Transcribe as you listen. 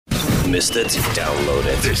missed it, download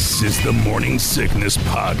it. This is the Morning Sickness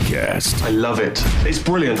Podcast. I love it. It's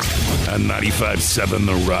brilliant. On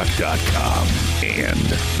 957therock.com and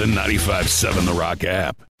the 957 The Rock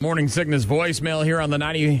app. Morning Sickness voicemail here on the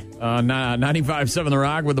 95.7 The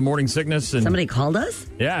Rock with the Morning Sickness. And Somebody called us?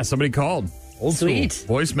 yeah, somebody called. Old Sweet.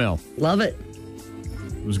 school voicemail. Love it.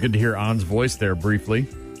 It was good to hear On's voice there briefly.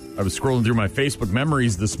 I was scrolling through my Facebook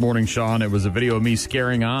memories this morning, Sean. It was a video of me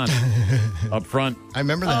scaring On up front. I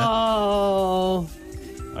remember that. Oh.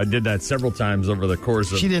 I did that several times over the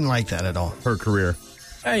course of She didn't like that at all. her career.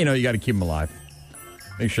 Hey, you know, you got to keep them alive.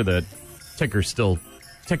 Make sure that ticker's still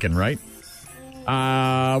ticking, right?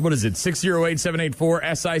 What is it?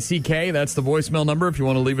 608-784-SICK. That's the voicemail number if you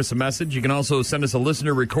want to leave us a message. You can also send us a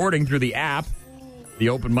listener recording through the app, the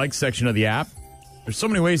open mic section of the app. There's so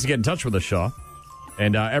many ways to get in touch with us, Shaw.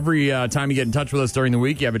 And every time you get in touch with us during the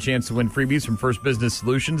week, you have a chance to win freebies from First Business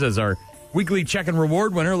Solutions as our weekly check and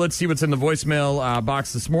reward winner. Let's see what's in the voicemail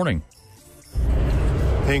box this morning.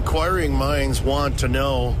 Inquiring minds want to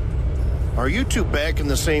know, are you two back in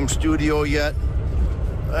the same studio yet?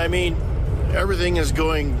 I mean, everything is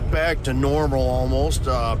going back to normal almost.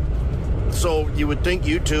 So you would think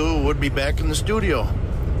you two would be back in the studio.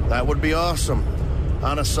 That would be awesome.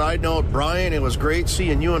 On a side note, Brian, it was great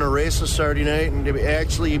seeing you in a race this Saturday night and to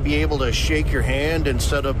actually be able to shake your hand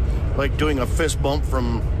instead of like doing a fist bump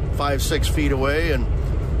from 5-6 feet away. And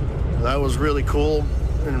that was really cool.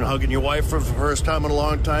 And hugging your wife for the first time in a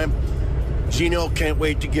long time. Gino, can't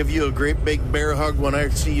wait to give you a great big bear hug when I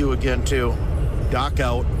see you again, too. Doc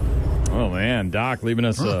out. Oh, man. Doc leaving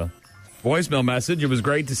us a voicemail message. It was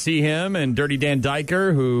great to see him and Dirty Dan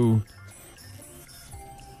Diker, who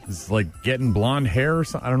is like getting blonde hair or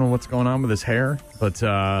something. I don't know what's going on with his hair, but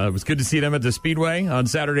it was good to see them at the Speedway on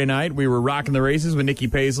Saturday night. We were rocking the races with Nikki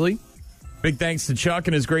Paisley. Big thanks to Chuck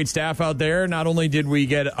and his great staff out there. Not only did we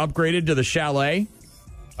get upgraded to the chalet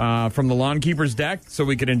from the lawn keeper's deck so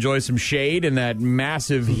we could enjoy some shade in that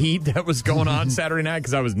massive heat that was going on Saturday night,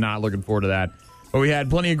 because I was not looking forward to that. But we had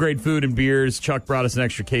plenty of great food and beers. Chuck brought us an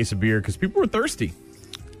extra case of beer because people were thirsty.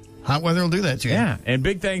 Hot weather will do that to you. Yeah, and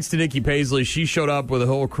big thanks to Nikki Paisley. She showed up with a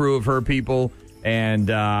whole crew of her people, and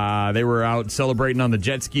they were out celebrating on the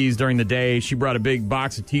jet skis during the day. She brought a big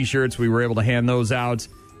box of T-shirts. We were able to hand those out,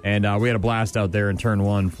 and we had a blast out there in Turn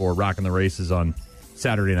 1 for rocking the races on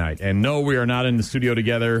Saturday night. And no, we are not in the studio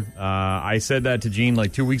together. I said that to Gene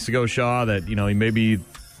like 2 weeks ago, Shaw, that maybe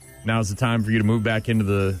now's the time for you to move back into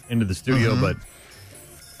the studio, but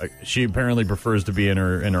she apparently prefers to be in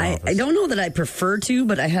her office. I don't know that I prefer to,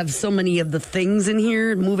 but I have so many of the things in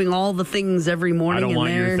here, moving all the things every morning. I don't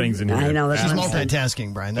want your things in here. I know. That's She's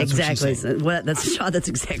multitasking, Brian. That's exactly. what she's saying. That's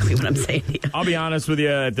exactly what I'm saying. I'll be honest with you.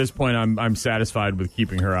 At this point, I'm satisfied with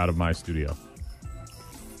keeping her out of my studio.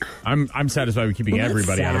 I'm satisfied with keeping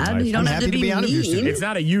everybody out of my studio. You don't have to be out of your studio. It's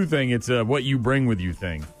not a you thing. It's a what you bring with you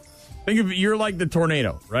thing. Think of you're like the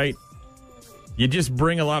tornado, right? You just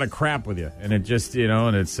bring a lot of crap with you, and it just,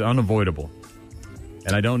 and it's unavoidable.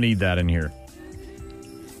 And I don't need that in here.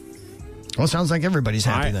 Well, it sounds like everybody's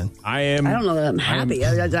happy then. I don't know that I'm happy.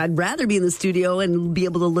 I'd rather be in the studio and be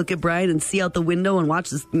able to look at Brian and see out the window and watch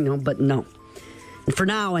this, but no. For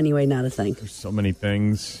now, anyway, not a thing. There's so many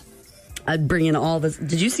things. I'd bring in all this.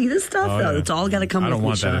 Did you see this stuff? Oh, yeah. It's all got to come with me. I don't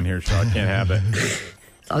want that in here, so I can't have it.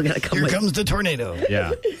 It's all got to come Here with comes the tornado. Yeah.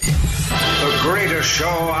 The greatest show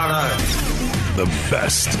on earth. The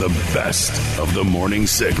best of the Morning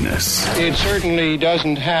Sickness. It certainly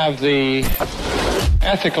doesn't have the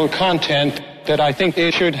ethical content that I think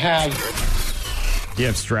it should have. Do you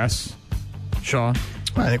have stress, Shaw?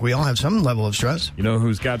 Well, I think we all have some level of stress. You know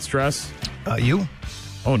who's got stress? You?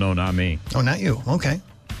 Oh, no, not me. Oh, not you. Okay.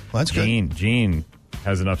 Well, that's good. Jean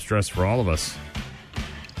has enough stress for all of us.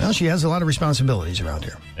 Well, she has a lot of responsibilities around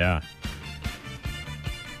here. Yeah.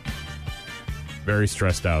 Very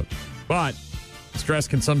stressed out. But stress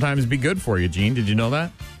can sometimes be good for you, Gene. Did you know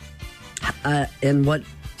that? In what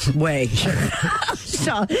way?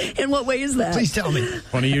 In what way is that? Please tell me.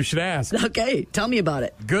 Funny you should ask. Okay, tell me about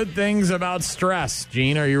it. Good things about stress.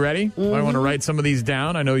 Gene, are you ready? Mm-hmm. I want to write some of these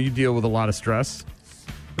down. I know you deal with a lot of stress.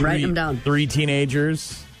 Write them down. 3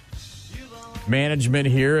 teenagers. Management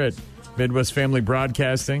here at Midwest Family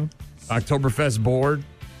Broadcasting. Oktoberfest board.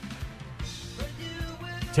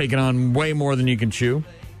 Taking on way more than you can chew.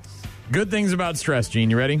 Good things about stress, Gene.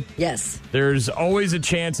 You ready? Yes. There's always a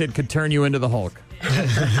chance it could turn you into the Hulk.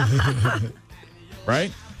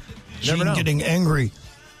 Right? Gene getting angry.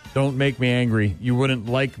 Don't make me angry. You wouldn't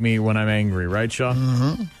like me when I'm angry, right, Shaw?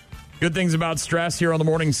 Mm-hmm. Good things about stress here on the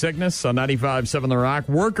Morning Sickness on 95.7 The Rock.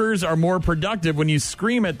 Workers are more productive when you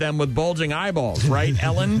scream at them with bulging eyeballs, right,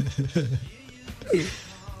 Ellen?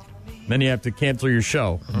 Then you have to cancel your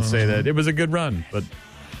show and say that it was a good run. But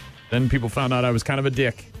then people found out I was kind of a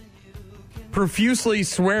dick. Profusely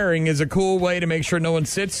swearing is a cool way to make sure no one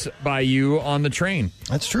sits by you on the train.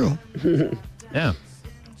 That's true. Yeah.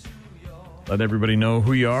 Let everybody know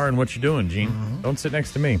who you are and what you're doing, Gene. Don't sit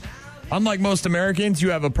next to me. Unlike most Americans, you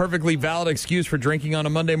have a perfectly valid excuse for drinking on a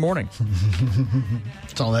Monday morning.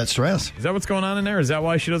 It's all that stress. Is that what's going on in there? Is that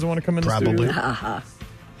why she doesn't want to come in the Probably. studio?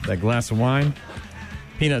 That glass of wine?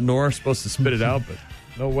 Peanut Nor's supposed to spit it out, but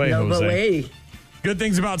no way, No Jose. way. Good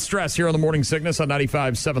things about stress here on the Morning Sickness on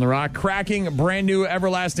 95.7 The Rock. Cracking brand new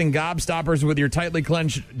everlasting gobstoppers with your tightly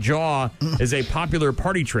clenched jaw is a popular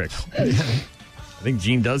party trick. I think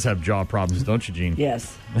Gene does have jaw problems, don't you, Gene?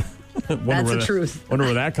 Yes. That's the truth. Wonder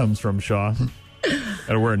where that comes from, Shaw.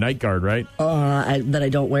 Gotta wear a night guard, right? That I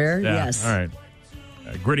don't wear? Yeah. Yes. All right.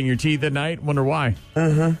 Gritting your teeth at night? Wonder why.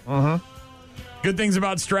 Good things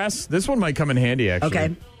about stress. This one might come in handy,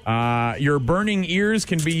 actually. Okay. Your burning ears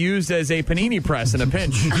can be used as a panini press in a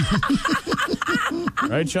pinch.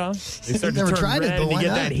 Right, Sean? They start to never turn tried it, red but and you why get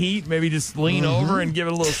not? that heat. Maybe just lean over and give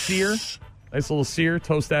it a little sear. Nice little sear.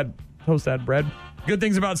 Toast that bread. Good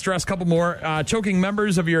things about stress. Couple more. Choking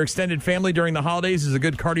members of your extended family during the holidays is a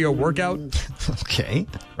good cardio workout. Okay.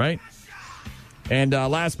 Right? And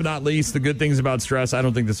last but not least, the good things about stress. I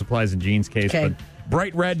don't think this applies in Gene's case, but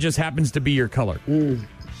bright red just happens to be your color.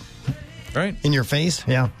 Right? In your face?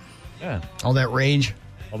 Yeah. Yeah. All that rage.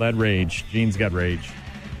 All that rage. Gene's got rage.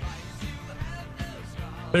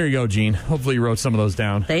 There you go, Gene. Hopefully you wrote some of those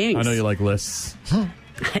down. Thanks. I know you like lists.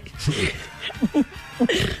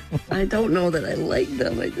 I don't know that I like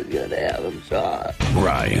them. I just gotta have them, Shaw.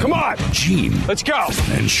 Ryan. Come on. Gene. Let's go.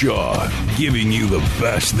 And Shaw giving you the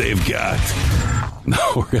best they've got.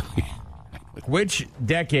 No, really. Which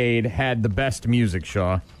decade had the best music,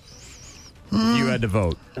 Shaw? If you had to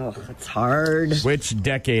vote. Oh, that's hard. Which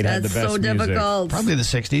decade had the That's best so music? difficult. Probably the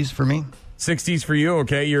 60s for me. 60s for you.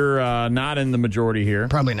 Okay, you're not in the majority here.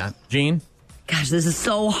 Probably not. Gene? Gosh, this is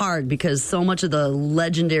so hard because so much of the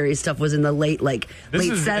legendary stuff was in the late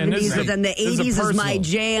 70s, but then the 80s is my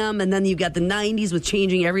jam, and then you got the 90s with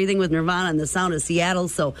Changing Everything with Nirvana and the Sound of Seattle.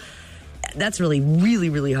 So that's really, really,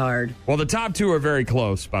 really hard. Well, the top two are very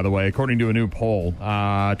close, by the way, according to a new poll.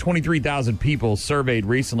 23,000 people surveyed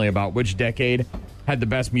recently about which decade had the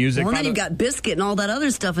best music. Well, then you got Biscuit and all that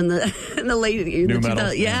other stuff in the late New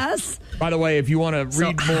metal. Yes. By the way, if you want to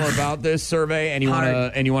read more about this survey and you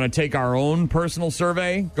want to take our own personal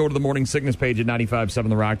survey, go to the Morning Sickness page at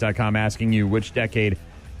 957therock.com asking you which decade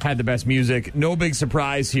had the best music. No big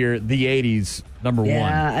surprise here. The 80s, number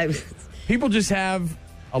one. People just have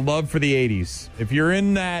a love for the 80s. If you're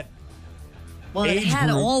in that it had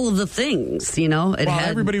group, all of the things, you know.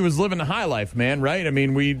 Everybody was living the high life, man, right? I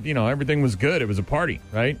mean, everything was good. It was a party,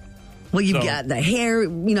 right? Well, you've got the hair,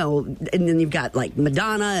 and then you've got like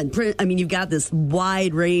Madonna and Prince. I mean, you've got this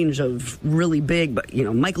wide range of really big, but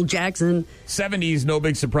Michael Jackson. 70s, no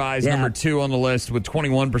big surprise. Yeah. Number 2 on the list with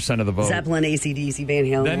 21% of the vote. Zeppelin, AC/DC, Van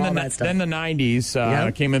Halen, all that stuff. Then the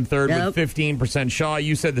 90s came in third with 15%. Shaw,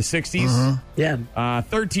 you said the 60s? Yeah.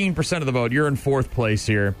 13% of the vote. You're in fourth place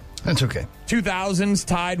here. That's okay. 2000s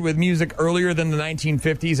tied with music earlier than the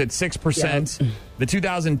 1950s at 6%. Yep. The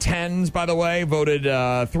 2010s, by the way, voted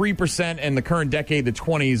 3%, and the current decade, the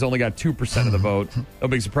 20s, only got 2% of the vote. No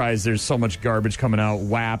big surprise. There's so much garbage coming out,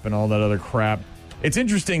 WAP and all that other crap. It's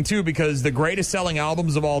interesting, too, because the greatest selling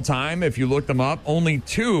albums of all time, if you look them up, only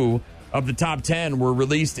 2 of the top 10 were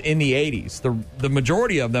released in the 80s. The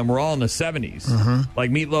majority of them were all in the 70s.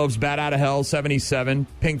 Like Meatloaf's Bat Out of Hell, 77.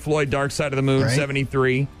 Pink Floyd, Dark Side of the Moon,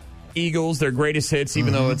 73. Eagles, their greatest hits,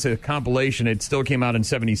 even though it's a compilation, it still came out in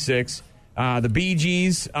 76. The Bee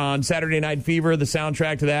Gees on Saturday Night Fever, the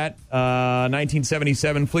soundtrack to that,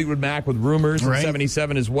 1977. Fleetwood Mac with Rumors in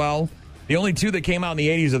 77 as well. The only 2 that came out in the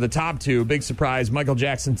 80s are the top 2. Big surprise, Michael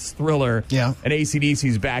Jackson's Thriller and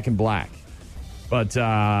AC/DC's Back in Black. But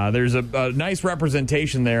there's a nice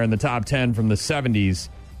representation there in the top 10 from the 70s.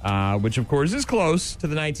 Which, of course, is close to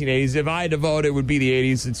the 1980s. If I had to vote, it would be the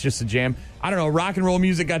 80s. It's just a jam. I don't know. Rock and roll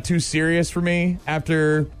music got too serious for me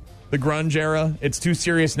after the grunge era. It's too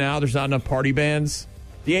serious now. There's not enough party bands.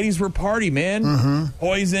 The 80s were party, man.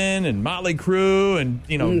 Poison and Motley Crue and,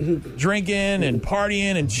 drinking and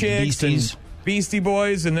partying and chicks and Beastie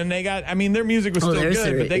Boys. And then they got, their music was still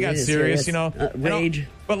good, but they got serious, Rage.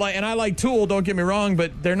 And I like Tool, don't get me wrong,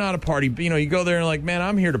 but they're not a party. You go there and like, man,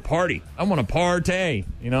 I'm here to party. I want to party,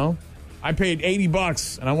 I paid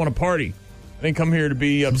 $80 and I want to party. I didn't come here to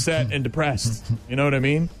be upset and depressed. You know what I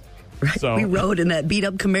mean? Right. So we rode in that beat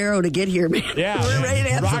up Camaro to get here, man. Yeah, we're ready to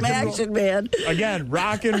have some action, man. Again,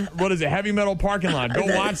 rocking. What is it? Heavy Metal Parking Lot. Go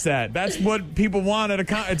watch that. That's what people want at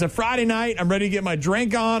a. It's a Friday night. I'm ready to get my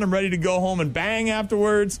drink on. I'm ready to go home and bang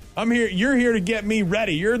afterwards. I'm here. You're here to get me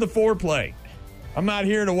ready. You're the foreplay. I'm not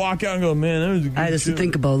here to walk out and go, man, that was a good I just show.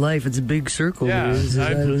 think about life. It's a big circle. Yeah,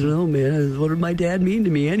 I don't know, man. What did my dad mean to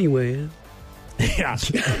me anyway? Yeah.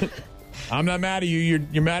 I'm not mad at you.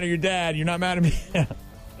 You're mad at your dad. You're not mad at me.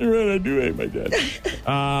 I do hate my dad.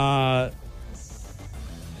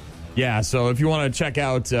 Yeah, so if you want to check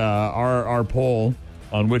out our poll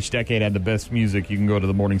on which decade had the best music, you can go to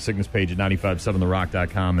the Morning Sickness page at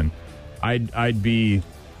 957therock.com. And I'd be...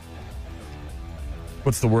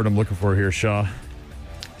 What's the word I'm looking for here, Shaw?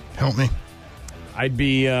 Help me. I'd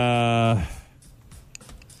be... Yes.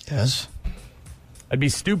 I'd be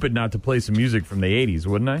stupid not to play some music from the 80s,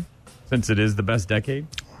 wouldn't I? Since it is the best decade.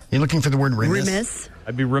 You're looking for the word remiss? Remiss?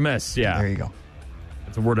 I'd be remiss, yeah. There you go.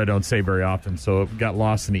 It's a word I don't say very often, so it got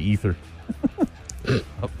lost in the ether.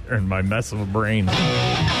 Up there in my mess of a brain.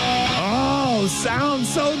 Oh,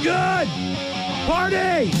 sounds so good!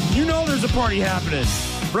 Party! You know there's a party happening,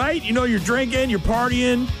 right? You know you're drinking, you're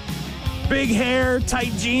partying, big hair,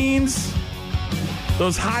 tight jeans,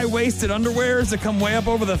 those high-waisted underwears that come way up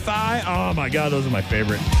over the thigh. Oh, my God, those are my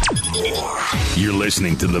favorite. You're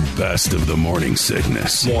listening to the best of the Morning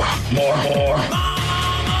Sickness. More.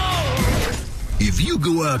 If you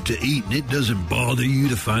go out to eat and it doesn't bother you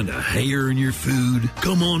to find a hair in your food,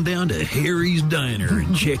 come on down to Harry's Diner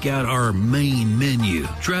and check out our main menu.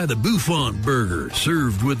 Try the Bouffant burger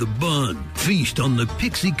served with a bun. Feast on the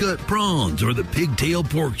pixie cut prawns or the pigtail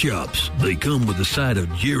pork chops. They come with a side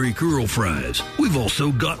of Jerry curl fries. We've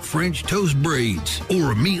also got French toast braids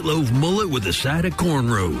or a meatloaf mullet with a side of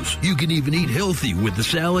cornrows. You can even eat healthy with the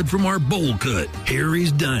salad from our bowl cut.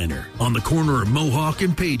 Harry's Diner on the corner of Mohawk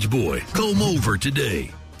and Pageboy. Come over today.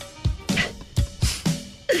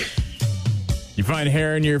 You find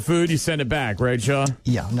hair in your food, you send it back, right, Shaw?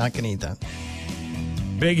 Yeah, I'm not going to eat that.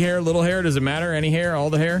 Big hair, little hair, does it matter? Any hair, all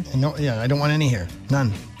the hair? No, yeah, I don't want any hair.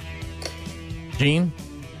 None. Gene?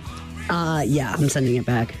 Yeah, I'm sending it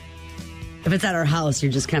back. If it's at our house,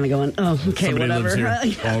 you're just kind of going, oh, okay, Somebody whatever.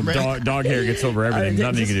 lives here. Well, dog hair gets over everything.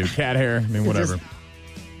 Nothing you can do. Cat hair, I mean, whatever.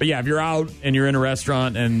 But yeah, if you're out and you're in a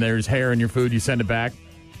restaurant and there's hair in your food, you send it back.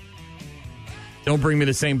 Don't bring me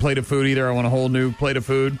the same plate of food either. I want a whole new plate of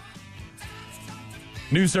food.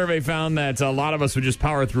 New survey found that a lot of us would just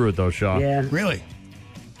power through it, though, Shaw. Yeah. Really?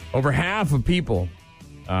 Over half of people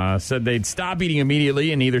said they'd stop eating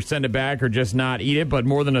immediately and either send it back or just not eat it, but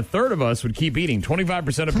more than a third of us would keep eating.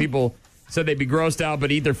 25% of people said they'd be grossed out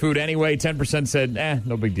but eat their food anyway. 10% said,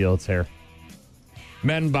 no big deal, it's hair.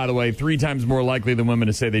 Men, by the way, 3 times more likely than women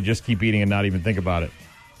to say they just keep eating and not even think about it.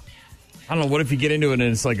 I don't know, what if you get into it and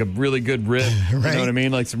it's like a really good rib? Right. You know what I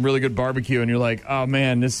mean? Like some really good barbecue and you're like, oh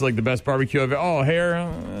man, this is like the best barbecue I've ever... Oh, hair?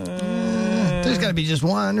 There's got to be just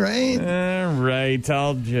one, right? Right,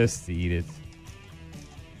 I'll just eat it.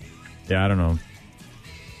 Yeah, I don't know.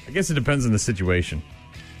 I guess it depends on the situation.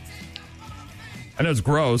 I know it's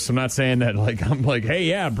gross. I'm not saying that I'm like, hey,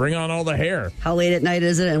 yeah, bring on all the hair. How late at night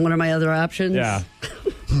is it, and what are my other options? Yeah.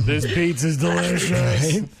 This pizza's delicious.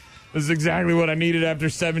 Right? This is exactly what I needed after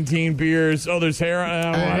 17 beers. Oh, there's hair?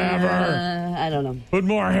 Whatever. I don't know. Put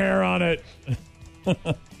more hair on it.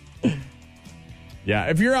 Yeah,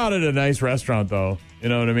 if you're out at a nice restaurant, though, you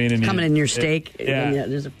know what I mean? And coming in your steak. Yeah.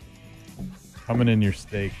 There's a... Coming in your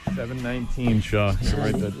steak. 719, Shaw.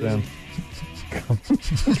 Write that down.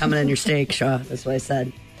 Coming in your steak, Shaw. That's what I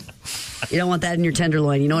said. You don't want that in your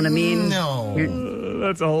tenderloin. You know what I mean? No.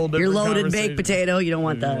 That's a whole different your loaded baked potato. You don't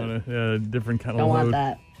want that. Yeah, different kind of don't load. Want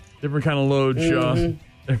that. Different kind of load, Shaw.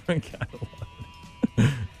 Different kind of load.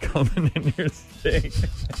 Coming in your steak.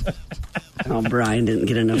 Oh, Brian didn't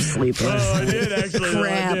get enough sleep. Oh, I did, actually.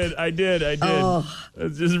 Crap. No, I did. Oh.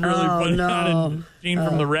 It's just really funny. No. Gene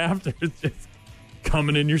from the rafters just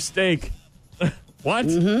coming in your steak. What?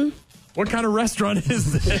 Mm-hmm. What kind of restaurant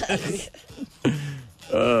is this?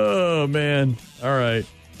 Oh, man. All right.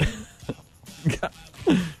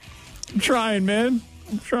 I'm trying, man.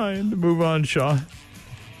 I'm trying to move on, Shaw.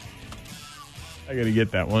 I got to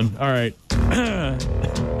get that one. All right.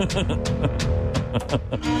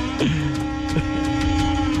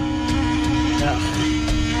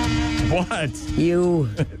 What? You.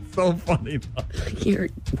 It's so funny, though. You're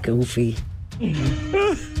goofy.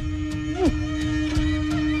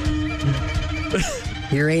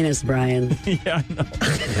 Uranus, Brian. Yeah, I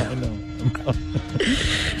know.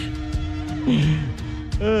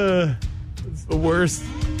 It's the worst.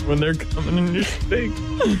 when they're coming in your steak.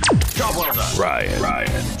 Job well done.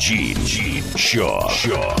 Ryan, Gene,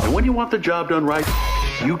 Shaw. And when you want the job done right,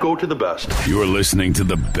 you go to the best. You're listening to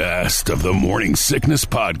the best of the Morning Sickness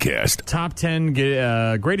Podcast. Top 10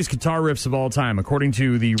 greatest guitar riffs of all time, according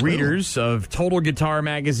to the readers of Total Guitar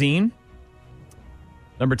Magazine.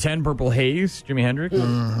 Number 10, Purple Haze, Jimi Hendrix.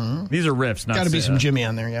 Mm-hmm. These are riffs, not Got to be some Jimmy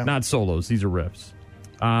on there, yeah. Not solos. These are riffs.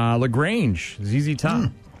 LaGrange, ZZ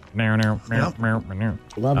Top. Love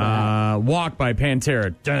that. Walk by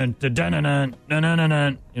Pantera. Dun, dun, dun, dun, dun, dun, dun,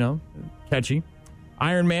 dun. You know, catchy.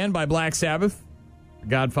 Iron Man by Black Sabbath. The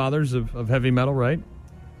godfathers of heavy metal, right?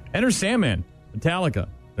 Enter Sandman, Metallica.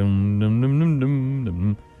 Dum, dum, dum, dum, dum,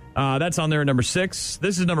 dum. That's on there at number 6.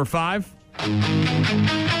 This is number 5. Go,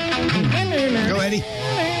 Eddie.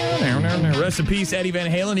 Rest in peace, Eddie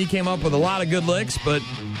Van Halen. He came up with a lot of good licks, but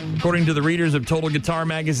according to the readers of Total Guitar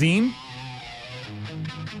Magazine,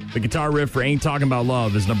 the guitar riff for Ain't Talking About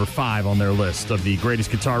Love is number 5 on their list of the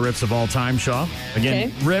greatest guitar riffs of all time, Shaw.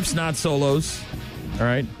 Again, riffs, not solos. All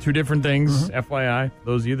right, 2 different things, FYI,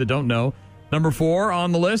 those of you that don't know. Number 4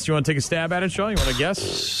 on the list. You want to take a stab at it, Shaw? You want to guess?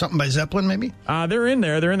 Something by Zeppelin, maybe? They're in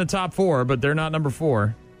there. They're in the top 4, but they're not number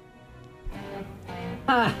 4.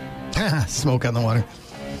 Smoke on the Water.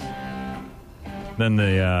 Then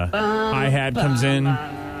the hi-hat comes in.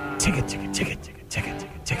 Ticket.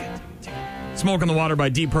 Smoke on the Water by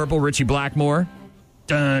Deep Purple, Richie Blackmore.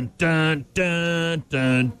 Dun, dun, dun,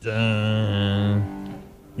 dun, dun.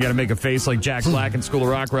 You got to make a face like Jack Black in School of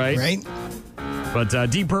Rock, right? Right.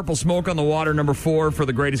 But Deep Purple, Smoke on the Water, number 4 for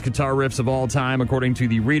the greatest guitar riffs of all time, according to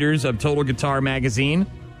the readers of Total Guitar Magazine.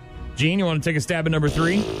 Gene, you want to take a stab at number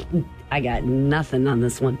 3? I got nothing on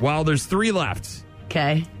this one. Well, there's 3 left.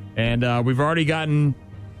 Okay. And we've already gotten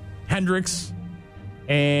Hendrix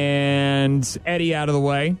and Eddie out of the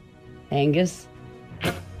way. Angus.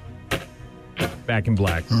 Back in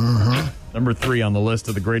Black. Number 3 on the list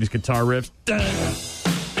of the greatest guitar riffs. Dun,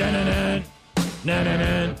 dun, dun, dun, dun, dun,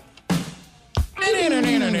 dun.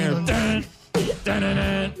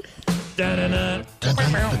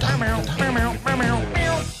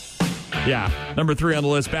 Yeah, number 3 on the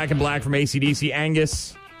list. Back in Black from AC/DC.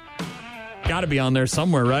 Angus. Got to be on there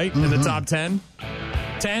somewhere, right? In the top 10.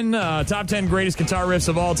 Top 10 greatest guitar riffs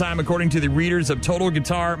of all time, according to the readers of Total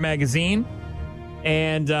Guitar Magazine.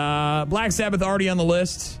 And Black Sabbath already on the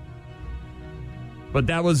list. But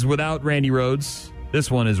that was without Randy Rhoads. This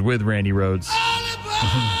one is with Randy Rhoads.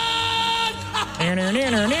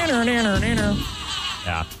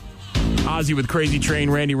 Yeah. Ozzy with Crazy Train,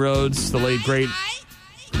 Randy Rhoads, the late, great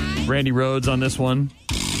Randy Rhoads on this one.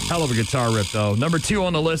 Hell of a guitar riff, though. Number 2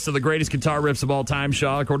 on the list of the greatest guitar riffs of all time,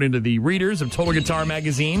 Shaw, according to the readers of Total Guitar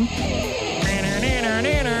Magazine.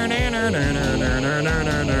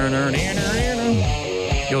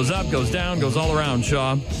 Goes up, goes down, goes all around,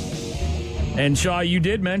 Shaw. And Shaw, you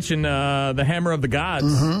did mention the Hammer of the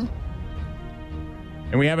Gods. And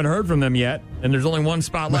we haven't heard from them yet. And there's only 1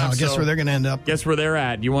 spot left. Guess where they're going to end up. Guess where they're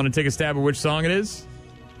at. You want to take a stab at which song it is?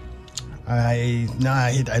 I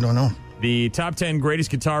don't know. The top 10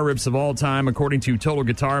 greatest guitar riffs of all time, according to Total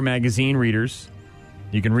Guitar Magazine readers.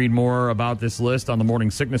 You can read more about this list on the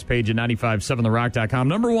Morning Sickness page at 957therock.com.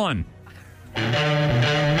 Number 1.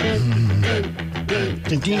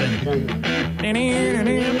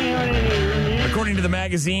 According to the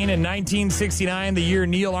magazine, in 1969, the year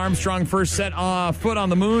Neil Armstrong first set foot on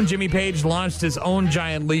the moon, Jimmy Page launched his own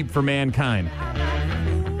giant leap for mankind.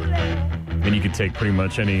 And you could take pretty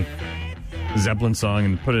much any Zeppelin song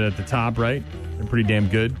and put it at the top, right? They're pretty damn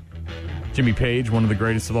good. Jimmy Page, one of the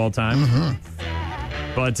greatest of all time.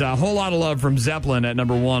 But a whole lot of love from Zeppelin at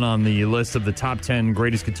number 1 on the list of the top 10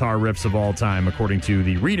 greatest guitar riffs of all time, according to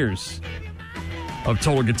the readers of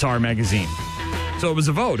Total Guitar Magazine. So it was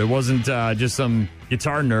a vote. It wasn't just some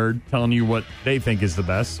guitar nerd telling you what they think is the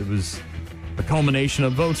best. It was a culmination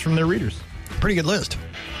of votes from their readers. Pretty good list.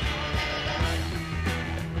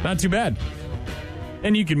 Not too bad.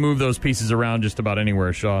 And you can move those pieces around just about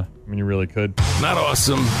anywhere, Shaw. I mean, you really could. Not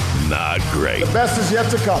awesome, not great. The best is yet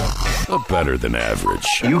to come. But better than average.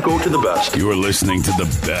 You go to the best. You're listening to the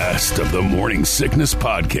best of the Morning Sickness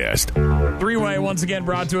Podcast. 3-way, once again,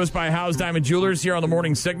 brought to us by House Diamond Jewelers here on the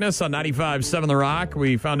Morning Sickness on 95.7 The Rock.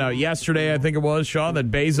 We found out yesterday, I think it was, Shaw, that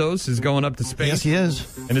Bezos is going up to space. Yes, he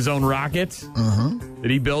is. In his own rocket.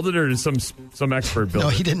 Did he build it, or did some expert build it? No,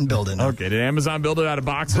 he didn't build it. No. Okay, did Amazon build it out of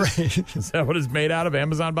boxes? Right. Is that what it's made out of,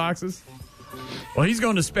 Amazon boxes? Well, he's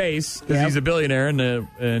going to space because he's a billionaire,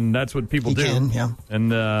 and that's what people do. And,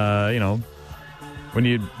 you know, when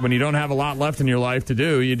you don't have a lot left in your life to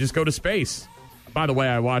do, you just go to space. By the way,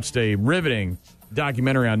 I watched a riveting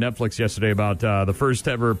documentary on Netflix yesterday about the first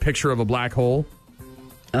ever picture of a black hole.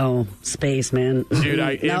 Oh, space, man.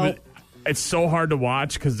 Dude, it's so hard to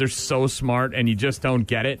watch because they're so smart and you just don't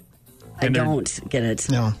get it. And I don't get it.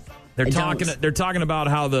 No. They're talking about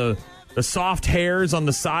how the soft hairs on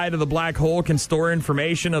the side of the black hole can store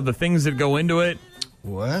information of the things that go into it.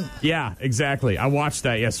 What? Yeah, exactly. I watched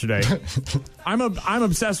that yesterday. I'm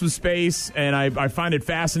obsessed with space, and I find it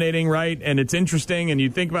fascinating, right? And it's interesting, and you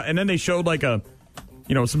think about, and then they showed like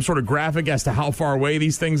some sort of graphic as to how far away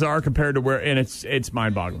these things are compared to where, and it's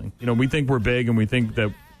mind-boggling. We think we're big, and we think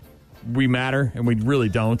that we matter, and we really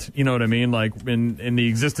don't. You know what I mean? Like in the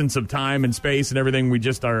existence of time and space and everything, we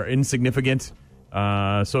just are insignificant.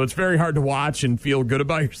 So it's very hard to watch and feel good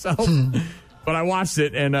about yourself. But I watched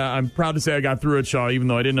it, and I'm proud to say I got through it, Shaw, even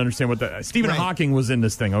though I didn't understand what Stephen Hawking was in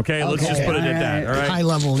this thing, okay? Let's just put it at that, all right?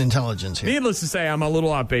 High-level intelligence here. Needless to say, I'm a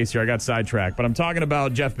little off base here. I got sidetracked. But I'm talking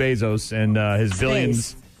about Jeff Bezos and his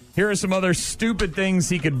billions. Here are some other stupid things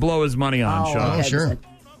he could blow his money on, Shaw. Oh, sure.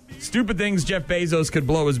 Stupid things Jeff Bezos could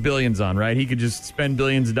blow his billions on, right? He could just spend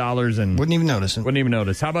billions of dollars and... Wouldn't even notice it. Wouldn't even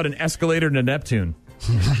notice. How about an escalator to Neptune?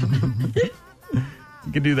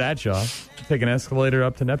 You could do that, Shaw. Take an escalator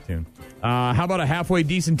up to Neptune. How about a halfway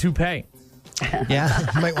decent toupee?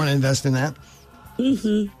 Yeah, you might want to invest in that.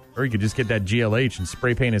 Mm-hmm. Or you could just get that GLH and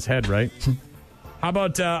spray paint his head, right? How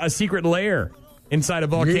about a secret lair inside a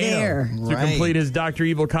volcano to complete his Dr.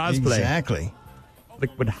 Evil cosplay? Exactly.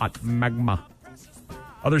 Liquid hot magma.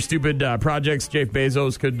 Other stupid projects Jeff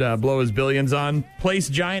Bezos could blow his billions on. Place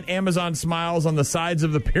giant Amazon smiles on the sides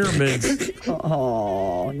of the pyramids.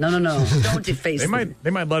 Oh, no. Don't deface them.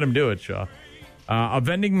 They might let him do it, Shaw. A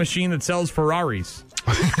vending machine that sells Ferraris.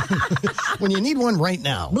 When you need one right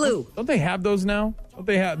now. Blue. Don't they have those now? Don't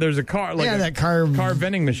they have? There's a car, that car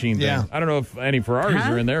vending machine thing. Yeah. I don't know if any Ferraris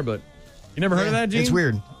are in there, but you never heard of that, Gene? It's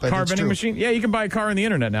weird. But car it's vending true. machine? Yeah, you can buy a car on the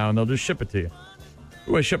internet now, and they'll just ship it to you.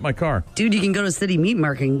 Ooh, I shipped my car. Dude, you can go to City Meat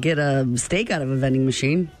Market and get a steak out of a vending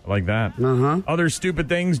machine. I like that. Uh-huh. Other stupid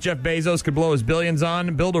things Jeff Bezos could blow his billions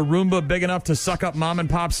on. Build a Roomba big enough to suck up mom and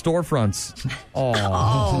pop storefronts.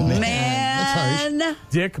 Oh, man. That's harsh.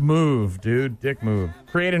 Dick move, dude. Dick move.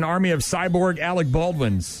 Create an army of cyborg Alec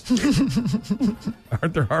Baldwins.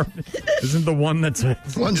 Arthur Harmon isn't the one that's...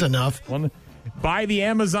 One's enough. Buy the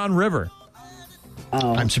Amazon River.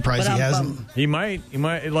 Oh, I'm surprised he hasn't. He might,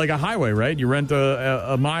 like a highway, right? You rent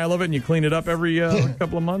a mile of it and you clean it up every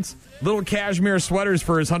couple of months. Little cashmere sweaters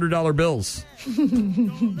for his $100 bills.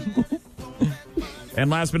 And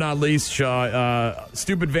last but not least, Shaw,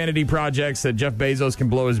 stupid vanity projects that Jeff Bezos can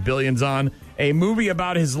blow his billions on. A movie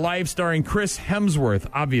about his life starring Chris Hemsworth,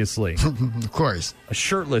 obviously. Of course. A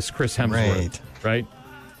shirtless Chris Hemsworth, right?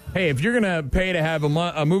 Hey, if you're going to pay to have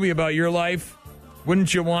a movie about your life,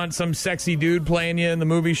 wouldn't you want some sexy dude playing you in the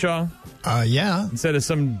movie, Shaw? Yeah. Instead of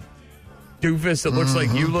some doofus that looks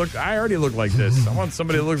like you look. I already look like this. I want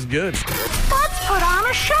somebody that looks good. Let's put on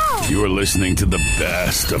a show. You're listening to the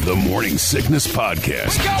best of the Morning Sickness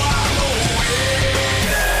Podcast.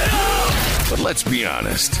 But let's be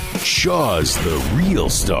honest, Shaw's the real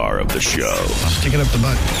star of the show. I'm sticking up the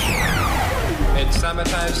butt. It's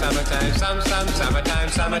summertime, summertime,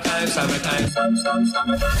 summertime.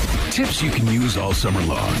 Tips you can use all summer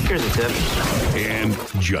long. Here's a tip. And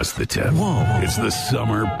just the tip. Whoa. It's the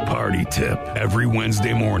Summer Party Tip. Every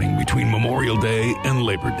Wednesday morning between Memorial Day and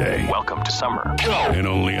Labor Day. Welcome to summer. And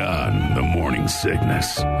only on The Morning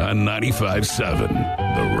Sickness on 95.7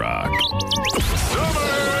 The Rock.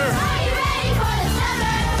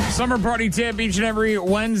 Summer Party Tip each and every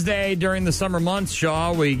Wednesday during the summer months,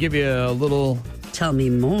 Shaw. We give you a little... Tell me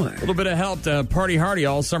more. A little bit of help to party hardy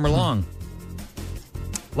all summer long.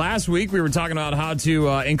 Last week, we were talking about how to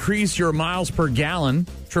increase your miles per gallon.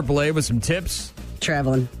 AAA with some tips.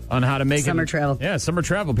 Traveling. On how to make summer travel. Yeah, summer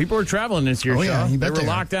travel. People are traveling this year, Shaw. Yeah, they were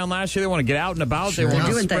locked down last year. They want to get out and about. Sure. They want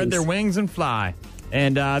to doing spread things. their wings and fly.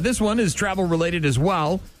 And this one is travel-related as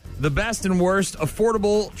well. The best and worst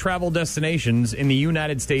affordable travel destinations in the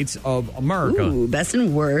United States of America. Ooh, best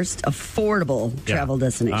and worst affordable travel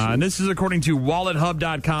destinations. And this is according to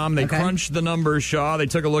WalletHub.com. They crunched the numbers, Shaw. They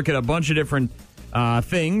took a look at a bunch of different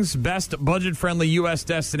things. Best budget-friendly U.S.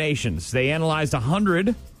 destinations. They analyzed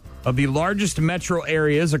 100 of the largest metro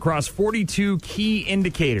areas across 42 key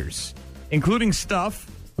indicators, including stuff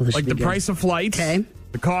like the price of flights,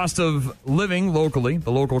 the cost of living locally,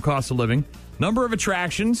 the local cost of living, number of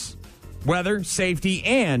attractions, weather, safety,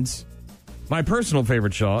 and my personal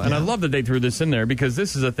favorite, Shaw. And I love that they threw this in there because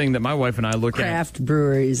this is a thing that my wife and I look at. Craft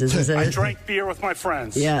breweries, is it? I drank beer with my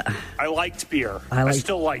friends. Yeah. I liked beer. I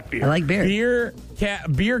still like beer. I like beer.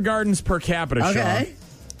 Beer gardens per capita, Shaw.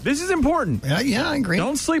 This is important. Yeah, I agree.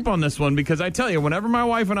 Don't sleep on this one because I tell you, whenever my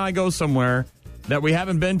wife and I go somewhere, that we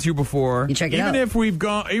haven't been to before. You check it even out. if we're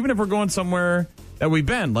going somewhere that we've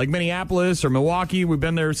been, like Minneapolis or Milwaukee, we've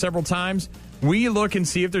been there several times. We look and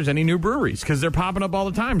see if there's any new breweries because they're popping up all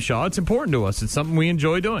the time, Shaw. It's important to us. It's something we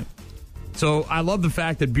enjoy doing. So I love the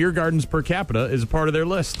fact that beer gardens per capita is a part of their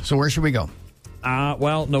list. So where should we go?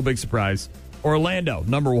 Well, no big surprise. Orlando,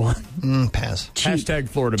 number one. Pass. Hashtag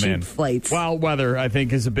Florida cheap man. Flights. Well, weather I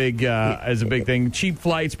think is a big thing. Cheap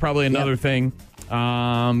flights probably another thing.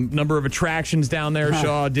 Number of attractions down there,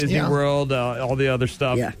 Shaw, Disney World, all the other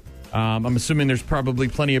stuff. Yeah. I'm assuming there's probably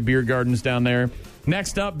plenty of beer gardens down there.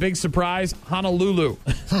 Next up, big surprise, Honolulu.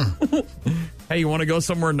 Hey, you want to go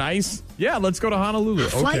somewhere nice? Yeah, let's go to Honolulu.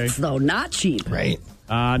 Flights, though, not cheap. Right.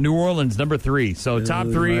 New Orleans, number 3. So top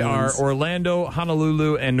 3 Orleans. are Orlando,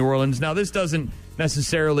 Honolulu, and New Orleans. Now, this doesn't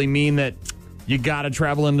necessarily mean that you got to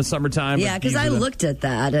travel in the summertime. Yeah, because I looked at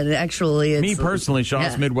that, and actually it's... Me personally,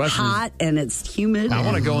 Shaw's Midwest. Hot, and it's humid. I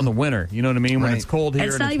want to go in the winter. You know what I mean? When it's cold here. And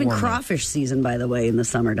it's not even crawfish season, by the way, in the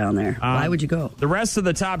summer down there. Why would you go? The rest of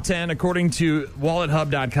the top 10, according to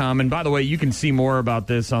WalletHub.com, and by the way, you can see more about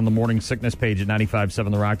this on the Morning Sickness page at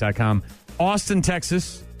 957therock.com. Austin,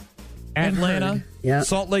 Texas. Atlanta.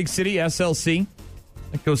 Salt Lake City, SLC.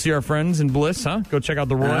 Go see our friends in Bliss, huh? Go check out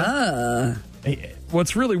the Royal.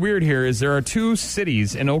 What's really weird here is there are 2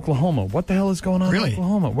 cities in Oklahoma. What the hell is going on in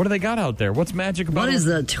Oklahoma? What do they got out there? What's magic about it? What is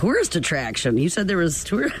the tourist attraction? You said there was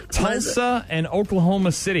Tulsa and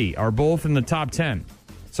Oklahoma City are both in the top 10.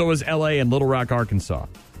 So is L.A. and Little Rock, Arkansas.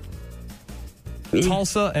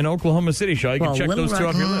 Tulsa and Oklahoma City, Shaw. You can check those 2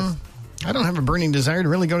 off your list. I don't have a burning desire to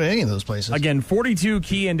really go to any of those places. Again, 42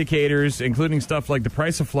 key indicators, including stuff like the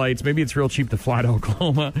price of flights. Maybe it's real cheap to fly to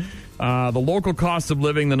Oklahoma. The local cost of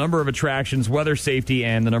living, the number of attractions, weather safety,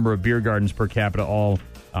 and the number of beer gardens per capita, all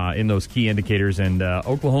in those key indicators. And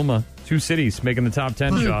Oklahoma, 2 cities making the top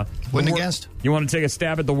 10, Shaw. Wouldn't have guessed. You want to take a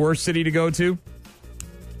stab at the worst city to go to?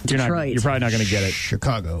 Detroit. You're probably not going to get it.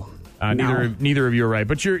 Chicago. Neither of you are right.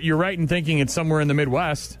 But you're right in thinking it's somewhere in the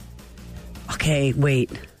Midwest. Okay,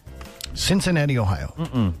 wait. Cincinnati,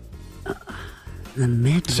 Ohio. The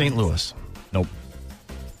Midwest. St. Louis. Nope.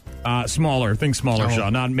 Smaller. Think smaller, Shaw.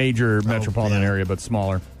 Not major metropolitan area, but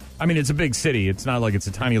smaller. I mean, it's a big city. It's not like it's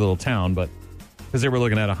a tiny little town, but because they were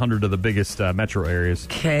looking at 100 of the biggest metro areas.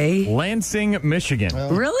 Okay. Lansing, Michigan.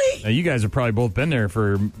 Really? Now, you guys have probably both been there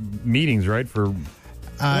for meetings, right? Well,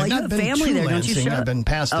 you have family there, don't you, Shaw? I've been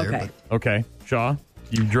past there. Okay. Okay. Shaw,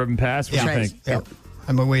 you've driven past? What do you think? Yep.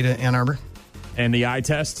 On my way to Ann Arbor. And the eye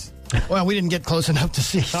test? Well, we didn't get close enough to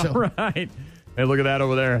see. So. All right. Hey, look at that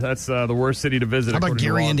over there. That's the worst city to visit. How about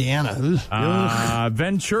Gary, Indiana?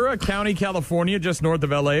 Ventura County, California, just north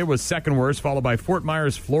of L.A., was second worst, followed by Fort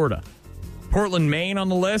Myers, Florida. Portland, Maine on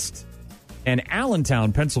the list, and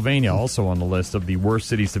Allentown, Pennsylvania, also on the list of the worst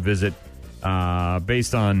cities to visit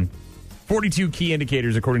based on 42 key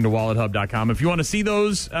indicators, according to WalletHub.com. If you want to see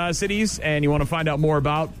those cities and you want to find out more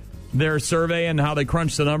about their survey and how they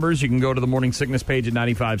crunch the numbers, you can go to the Morning Sickness page at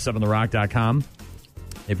 957therock.com.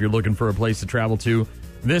 If you're looking for a place to travel to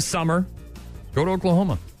this summer, go to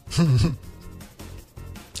Oklahoma.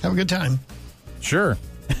 Have a good time. Sure.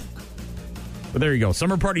 But there you go.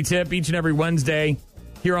 Summer party tip each and every Wednesday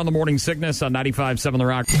here on the Morning Sickness on 95.7 The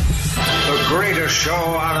Rock. The greatest show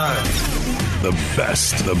on earth. The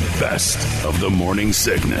best of the Morning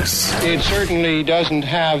Sickness. It certainly doesn't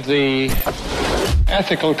have the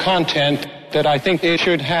ethical content that I think it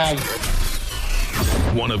should have.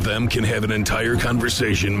 One of them can have an entire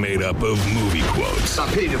conversation made up of movie quotes.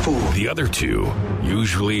 I pity the fool. The other 2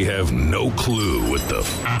 usually have no clue what the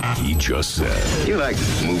he just said. You like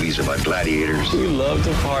movies about gladiators? You love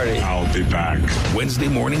to party. I'll be back. Wednesday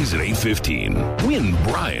mornings at 8:15. Win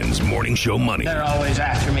Brian's Morning Show money They're always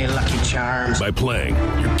after me, Lucky Charms. by playing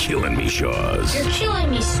You're Killing Me, Shaws. You're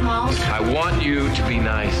killing me, Smalls. I want you to be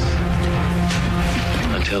nice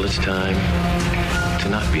until it's time to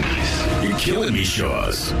not be nice. You're Killing Me,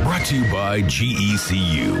 Shaws. Brought to you by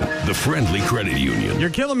GECU, the friendly credit union. You're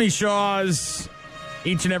Killing Me, Shaws.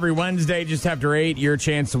 Each and every Wednesday, just after 8, your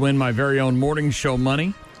chance to win my very own morning show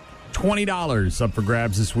money. $20 up for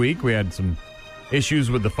grabs this week. We had some issues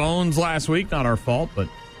with the phones last week. Not our fault, but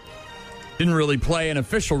didn't really play an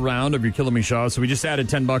official round of You're Killing Me, Shaw. So we just added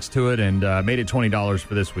 $10 to it and made it $20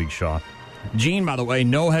 for this week, Shaw. Jean, by the way,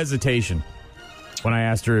 no hesitation when I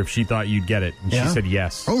asked her if she thought you'd get it. And she said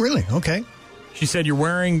yes. Oh, really? Okay. She said you're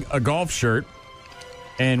wearing a golf shirt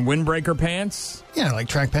and windbreaker pants. Yeah, like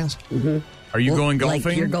track pants. Mm-hmm. Are you going golfing?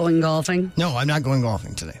 Like you're going golfing? No, I'm not going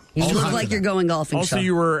golfing today. You look like you're going golfing. Also, Shaw.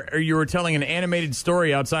 you were telling an animated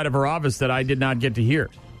story outside of her office that I did not get to hear.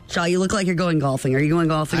 Shaw, you look like you're going golfing. Are you going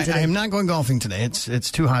golfing today? I am not going golfing today.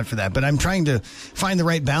 It's too hot for that. But I'm trying to find the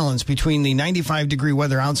right balance between the 95-degree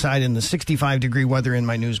weather outside and the 65-degree weather in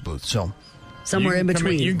my news booth. So somewhere in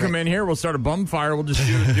between. You can come in here. We'll start a bum fire. We'll just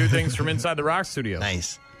do things from inside the Rock studio.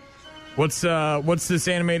 Nice. What's this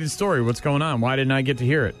animated story? What's going on? Why didn't I get to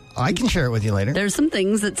hear it? I can share it with you later. There's some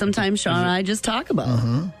things that sometimes Shaw and I just talk about.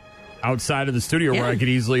 Mm-hmm. Outside of the studio where I could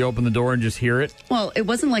easily open the door and just hear it? Well, it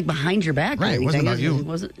wasn't like behind your back. Right, it wasn't about you.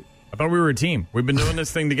 I thought we were a team. We've been doing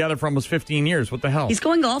this thing together for almost 15 years. What the hell? He's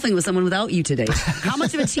going golfing with someone without you today. How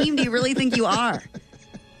much of a team do you really think you are?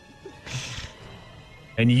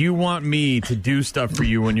 And you want me to do stuff for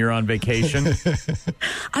you when you're on vacation?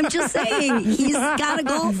 I'm just saying, he's got a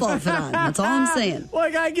golf outfit on. That's all I'm saying.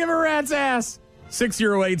 Like, I give a rat's ass.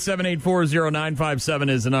 608-784-0957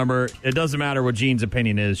 is the number. It doesn't matter what Gene's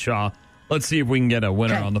opinion is, Shaw. Let's see if we can get a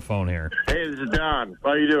winner on the phone here. Hey, this is Don.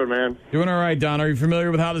 How you doing, man? Doing all right, Don. Are you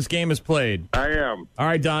familiar with how this game is played? I am. All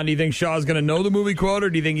right, Don, do you think Shaw's going to know the movie quote, or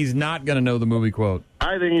do you think he's not going to know the movie quote?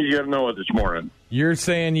 I think he's going to know it this morning. You're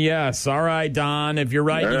saying yes. All right, Don. If you're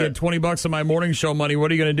right, you get $20 of my morning show money.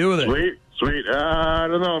 What are you going to do with it? Sweet. I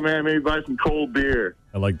don't know, man. Maybe buy some cold beer.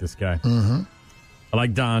 I like this guy. Mm-hmm. I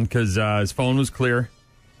like Don because his phone was clear.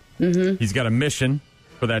 Mm-hmm. He's got a mission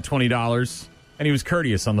for that $20, and he was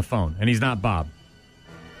courteous on the phone. And he's not Bob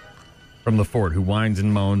from the Fort, who whines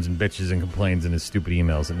and moans and bitches and complains in his stupid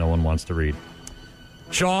emails that no one wants to read.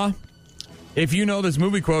 Shaw, if you know this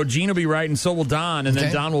movie quote, Gene will be right, and so will Don, and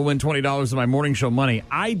then Don will win $20 of my morning show money.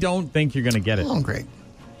 I don't think you're going to get it. Oh, great.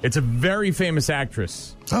 It's a very famous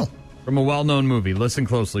actress. Oh. From a well-known movie. Listen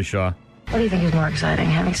closely, Shaw. What do you think is more exciting,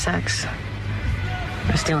 having sex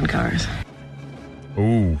or stealing cars?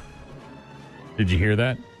 Ooh. Did you hear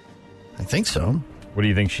that? I think so. What do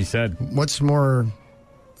you think she said? What's more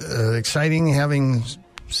exciting, having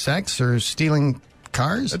sex or stealing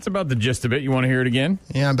cars? That's about the gist of it. You want to hear it again?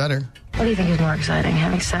 Yeah, better. What do you think is more exciting,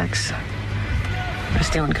 having sex or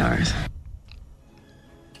stealing cars?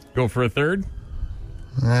 Go for a third?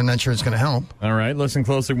 I'm not sure it's going to help. All right, listen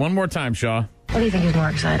closely. One more time, Shaw. What do you think is more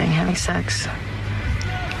exciting, having sex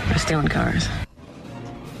or stealing cars?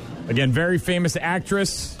 Again, very famous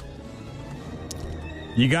actress.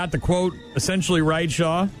 You got the quote essentially right,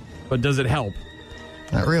 Shaw, but does it help?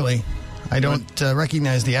 Not really. I don't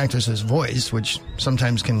recognize the actress's voice, which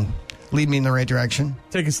sometimes can lead me in the right direction.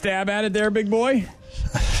 Take a stab at it there, big boy?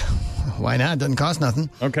 Why not? Doesn't cost nothing.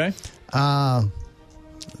 Okay. Let's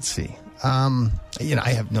see. I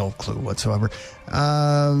have no clue whatsoever.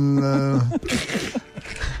 I'm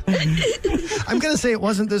going to say it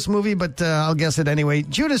wasn't this movie, but I'll guess it anyway.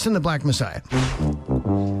 Judas and the Black Messiah.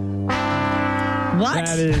 What?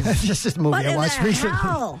 That is just a movie I watched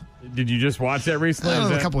recently. Did you just watch that recently?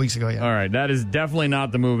 A couple weeks ago, yeah. All right, that is definitely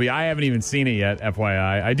not the movie. I haven't even seen it yet,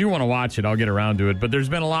 FYI. I do want to watch it. I'll get around to it. But there's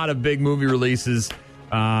been a lot of big movie releases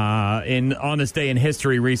on this day in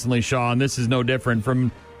history recently, Shaw, and this is no different.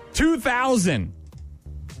 From 2000,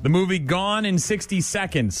 the movie Gone in 60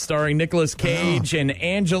 Seconds, starring Nicolas Cage and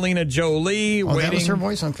Angelina Jolie. Oh, that was her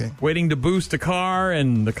voice? Okay. Waiting to boost a car,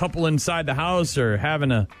 and the couple inside the house are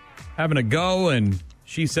having a go, and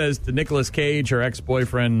she says to Nicolas Cage, her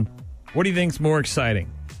ex-boyfriend, what do you think's more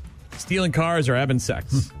exciting, stealing cars or having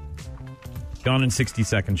sex? Gone in 60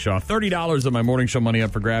 Seconds, Shaw. $30 of my morning show money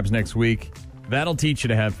up for grabs next week. That'll teach you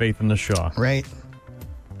to have faith in the Shaw. Right.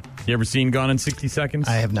 You ever seen Gone in 60 Seconds?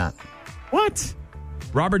 I have not. What?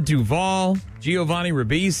 Robert Duvall, Giovanni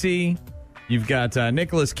Ribisi. You've got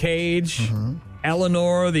Nicolas Cage,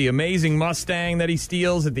 Eleanor, the amazing Mustang that he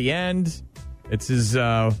steals at the end. It's his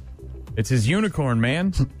unicorn,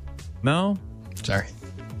 man. No? Sorry.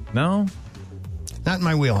 No? Not in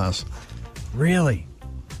my wheelhouse. Really?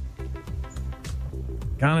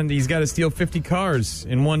 He's got to steal 50 cars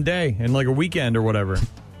in one day, in like a weekend or whatever.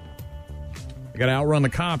 You got to outrun the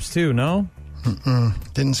cops, too, no?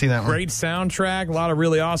 Didn't see that one. Great soundtrack, a lot of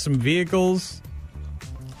really awesome vehicles.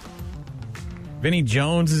 Vinnie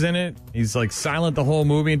Jones is in it. He's like silent the whole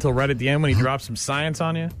movie until right at the end when he drops some science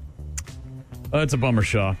on you. Oh, that's a bummer,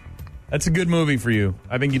 Shaw. That's a good movie for you.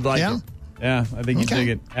 I think you'd like it. Yeah, I think you'd dig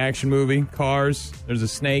it. Action movie, cars, there's a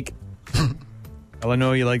snake. I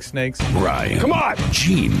know you like snakes. Ryan. Come on.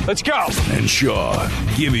 Gene. Let's go. And Shaw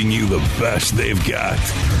giving you the best they've got.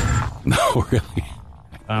 No, really.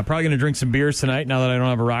 Probably going to drink some beers tonight now that I don't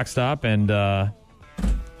have a rock stop and mow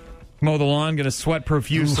the lawn. Going to sweat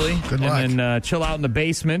profusely. Good luck. And then chill out in the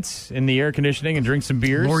basement in the air conditioning and drink some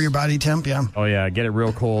beers. Lower your body temp, yeah. Oh, yeah. Get it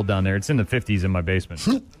real cold down there. It's in the 50s in my basement.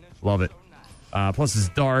 Love it. Plus, it's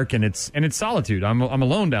dark and it's solitude. I'm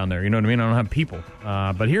alone down there. You know what I mean? I don't have people.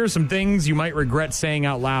 But here are some things you might regret saying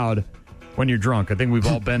out loud when you're drunk. I think we've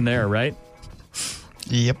all been there, right?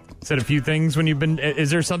 Yep. Said a few things when you've been...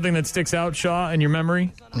 Is there something that sticks out, Shaw, in your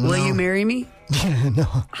memory? No. Will you marry me? No.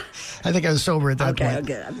 I think I was sober at that point.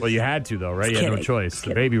 Okay. Well, you had to, though, right? You had no choice.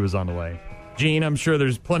 The baby was on the way. Gene, I'm sure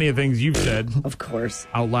there's plenty of things you've said. Of course.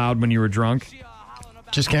 Out loud when you were drunk.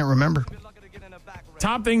 Just can't remember.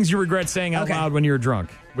 Top things you regret saying out loud when you were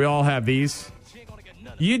drunk. We all have these.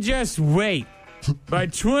 You just wait. By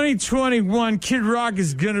 2021, Kid Rock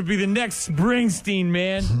is going to be the next Springsteen,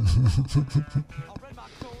 man.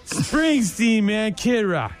 Springsteen, man. Kid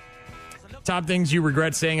Rock. Top things you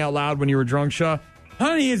regret saying out loud when you were drunk, Shaw.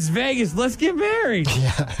 Honey, it's Vegas. Let's get married.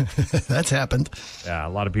 Yeah, that's happened. Yeah, a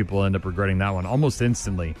lot of people end up regretting that one almost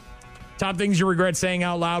instantly. Top things you regret saying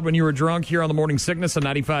out loud when you were drunk here on The Morning Sickness on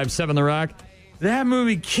 95.7 The Rock. That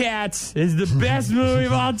movie, Cats, is the best movie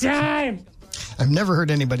of all time. I've never heard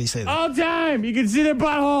anybody say that. All time. You can see their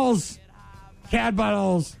buttholes. Cat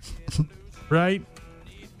buttholes. Right?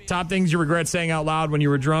 Top things you regret saying out loud when you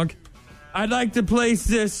were drunk. I'd like to place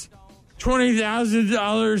this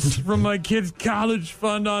 $20,000 from my kid's college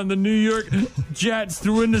fund on the New York Jets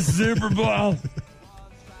to win the Super Bowl.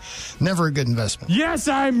 Never a good investment. Yes,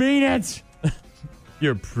 I mean it.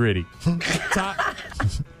 You're pretty.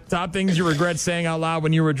 Top things you regret saying out loud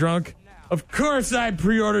when you were drunk. Of course I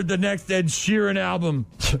pre-ordered the next Ed Sheeran album.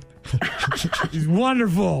 He's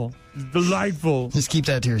wonderful. He's delightful. Just keep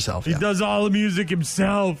that to yourself. He does all the music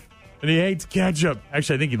himself. And he hates ketchup.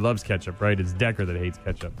 Actually, I think he loves ketchup, right? It's Decker that hates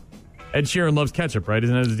ketchup. Ed Sheeran loves ketchup, right?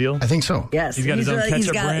 Isn't that his deal? I think so. Yes. He's got his own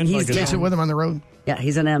ketchup brand. He takes it with him on the road. Yeah,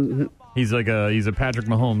 he's an M. He's a Patrick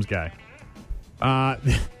Mahomes guy.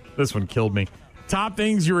 This one killed me. Top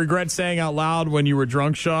things you regret saying out loud when you were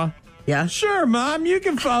drunk, Shaw? Yeah. Sure, Mom. You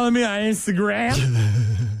can follow me on Instagram.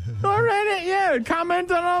 All right, yeah.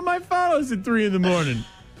 Comment on all my photos at 3 a.m.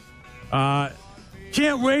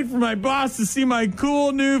 Can't wait for my boss to see my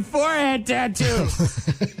cool new forehead tattoo.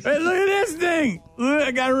 Hey, look at this thing. Look,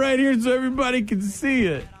 I got it right here so everybody can see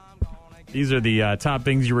it. These are the top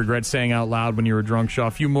things you regret saying out loud when you were drunk, Shaw.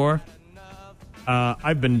 A few more.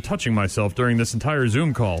 I've been touching myself during this entire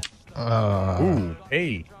Zoom call. Ooh,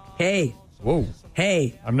 hey. Hey. Whoa.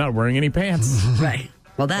 Hey. I'm not wearing any pants. Right.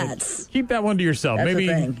 Well, that's... Keep that one to yourself. That's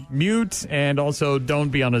Maybe mute, and also don't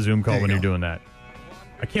be on a Zoom call when you're doing that.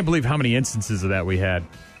 I can't believe how many instances of that we had.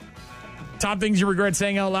 Top things you regret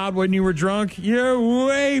saying out loud when you were drunk. You're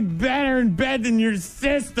way better in bed than your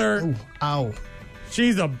sister. Ooh, ow.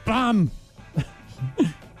 She's a bum.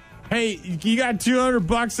 Hey, you got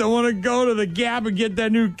 $200? I want to go to the Gap and get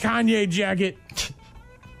that new Kanye jacket.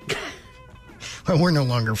 Well, we're no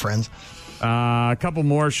longer friends. A couple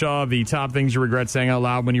more, Shaw. The top things you regret saying out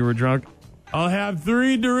loud when you were drunk. I'll have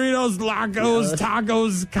 3 Doritos, Lacos,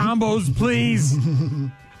 tacos, combos, please.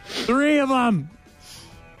 3 of them.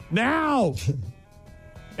 Now.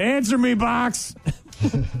 Answer me, box.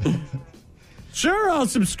 Sure, I'll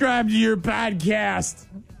subscribe to your podcast.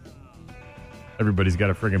 Everybody's got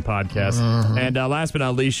a friggin' podcast. And last but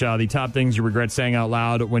not least, Shaw, the top things you regret saying out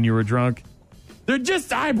loud when you were drunk. They're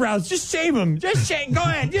just eyebrows. Just shave them. Just shave. Go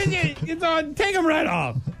ahead. Take them right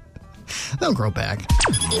off. They'll grow back.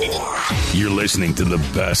 You're listening to the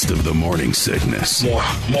best of the Morning Sickness. More.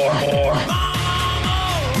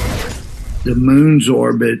 The moon's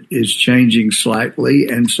orbit is changing slightly,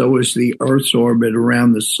 and so is the Earth's orbit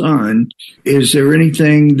around the sun. Is there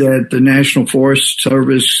anything that the National Forest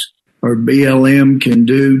Service or BLM can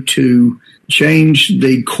do to change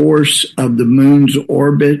the course of the moon's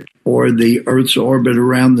orbit or the Earth's orbit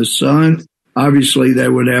around the sun? Obviously,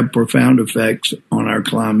 that would have profound effects on our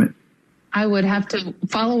climate. I would have to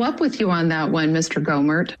follow up with you on that one, Mr.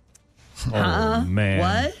 Gomert. Oh, man.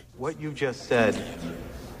 What? What you just said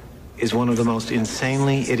is one of the most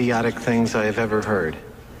insanely idiotic things I have ever heard.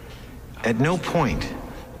 At no point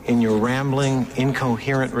in your rambling,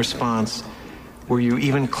 incoherent response were you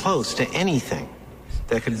even close to anything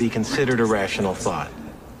that could be considered a rational thought.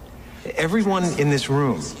 Everyone in this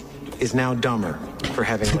room is now dumber for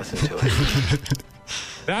having listened to it.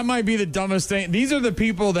 That might be the dumbest thing. These are the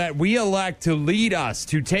people that we elect to lead us,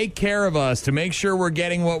 to take care of us, to make sure we're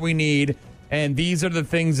getting what we need, and these are the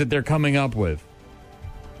things that they're coming up with.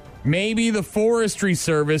 Maybe the Forestry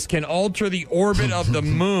Service can alter the orbit of the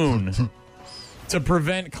moon to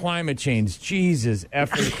prevent climate change. Jesus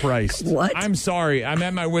effing Christ. What? I'm sorry. I'm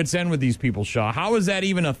at my wit's end with these people, Shaw. How is that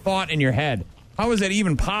even a thought in your head? How is that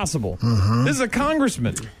even possible? This is a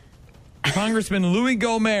congressman. Congressman Louis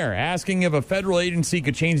Gohmert asking if a federal agency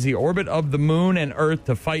could change the orbit of the moon and Earth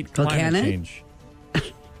to fight climate change.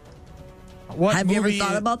 Have you ever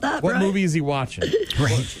thought about that? What movie is he watching?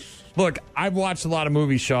 Right. Look, I've watched a lot of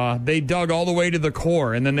movies, Shaw. They dug all the way to the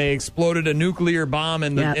core, and then they exploded a nuclear bomb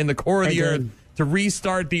in the core of the Earth to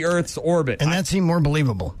restart the Earth's orbit. And that seemed more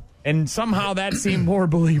believable. And somehow that seemed more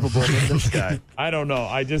believable than this guy. I don't know.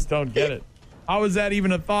 I just don't get it. How is that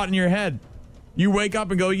even a thought in your head? You wake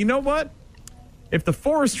up and go, you know what? If the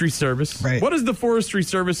Forestry Service... Right. What is the Forestry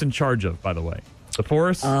Service in charge of, by the way? The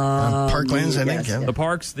forests? Parklands, I think. Yeah. The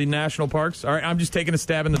parks, the national parks. All right, I'm just taking a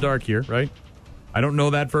stab in the dark here, right? I don't know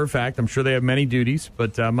that for a fact. I'm sure they have many duties,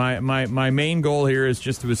 but my main goal here is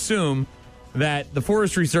just to assume that the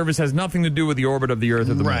Forestry Service has nothing to do with the orbit of the Earth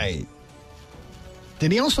or the moon. Right.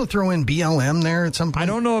 Did he also throw in BLM there at some point? I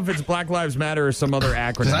don't know if it's Black Lives Matter or some other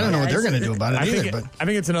acronym. Because I don't know what they're going to do about it either. I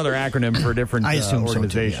think it's another acronym for a different organization. So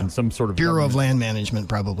too, yeah. Some sort of Bureau of Land Management,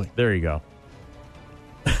 probably. There you go.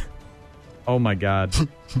 Oh, my God.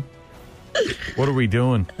 What are we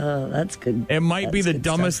doing? Oh, that's good. It might be the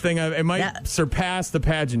dumbest thing. It might surpass the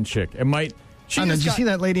pageant chick. It might. Did you see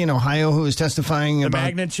that lady in Ohio who was testifying about... The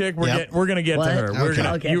Magnet chick? We're going to get to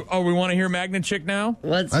her. Okay. We want to hear Magnet chick now?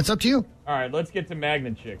 That's up to you. All right, let's get to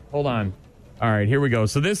Magnet chick. Hold on. All right, here we go.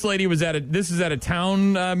 So this lady was at a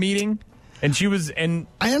town meeting, and she was... and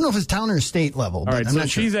I don't know if it's town or state level, but I'm not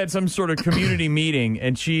sure. She's at some sort of community meeting,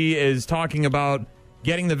 and she is talking about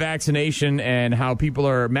getting the vaccination and how people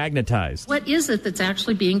are magnetized. What is it that's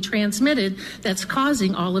actually being transmitted that's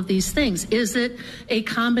causing all of these things? Is it a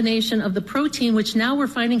combination of the protein, which now we're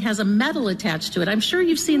finding has a metal attached to it? I'm sure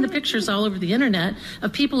you've seen the pictures all over the internet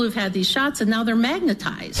of people who've had these shots and now they're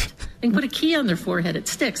magnetized. They can put a key on their forehead, it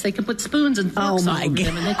sticks. They can put spoons and forks all over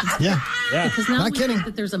them. And they can yeah. Because now we think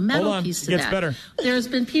that there's a metal piece to that. Better. There's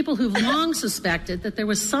been people who've long suspected that there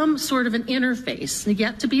was some sort of an interface,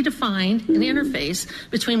 yet to be defined, an interface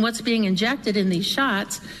between what's being injected in these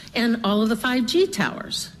shots and all of the 5G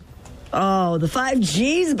towers. Oh, the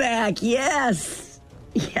 5G's back. Yes.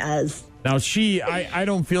 Yes. Now, I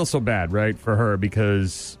don't feel so bad, right, for her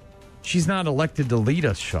because she's not elected to lead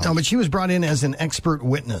us, Sean. No, but she was brought in as an expert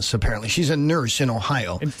witness, apparently. She's a nurse in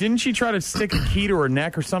Ohio. And didn't she try to stick a key to her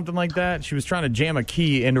neck or something like that? She was trying to jam a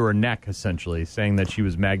key into her neck, essentially, saying that she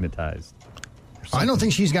was magnetized. I don't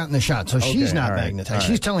think she's gotten the shot, so she's not magnetized.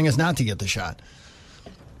 She's telling us not to get the shot.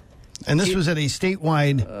 And this was at a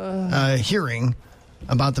statewide hearing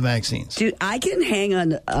about the vaccines. Dude, I can hang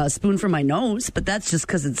on a spoon from my nose, but that's just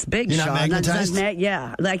because it's big, You're not magnetized?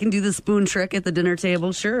 Yeah, I can do the spoon trick at the dinner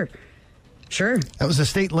table, sure. That was a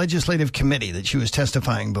state legislative committee that she was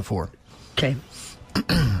testifying before. Okay.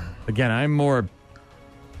 Again, I'm more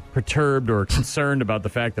perturbed or concerned about the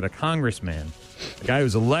fact that a congressman, a guy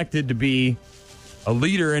who's elected to be a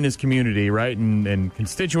leader in his community, right, and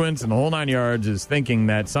constituents and the whole 9 yards, is thinking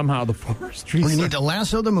that somehow the forestry... We need to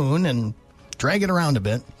lasso the moon and drag it around a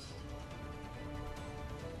bit.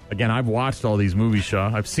 Again, I've watched all these movies,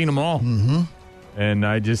 Shaw. I've seen them all. Mm-hmm. And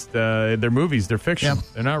I just, they're movies. They're fiction. Yep.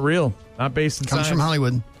 They're not real. Not based in Comes science. from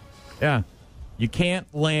Hollywood. Yeah. You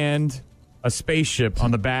can't land a spaceship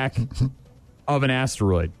on the back of an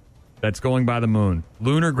asteroid that's going by the moon.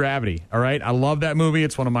 Lunar Gravity, all right? I love that movie.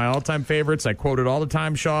 It's one of my all-time favorites. I quote it all the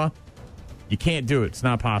time, Shaw. You can't do it. It's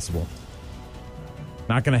not possible.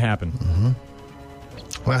 Not going to happen.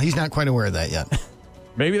 Mm-hmm. Well, he's not quite aware of that yet.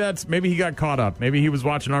 Maybe he got caught up. Maybe he was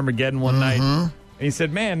watching Armageddon one night, and he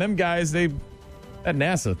said, man, them guys, at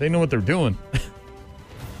NASA, they know what they're doing.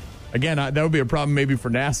 Again, that would be a problem maybe for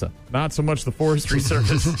NASA, not so much the Forestry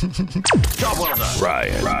Service. Job well done.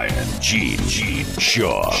 Ryan, Gene,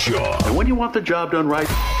 Shaw. And when you want the job done right,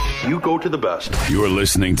 you go to the best. You're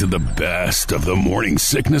listening to the best of the Morning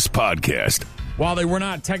Sickness Podcast. While they were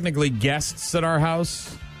not technically guests at our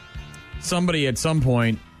house, somebody at some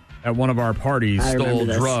point at one of our parties stole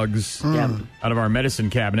drugs out of our medicine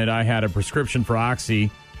cabinet. I had a prescription for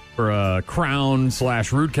Oxy for a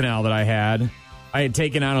crown/root canal that I had. I had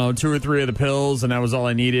taken, 2 or 3 of the pills, and that was all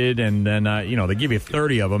I needed. And then, they give you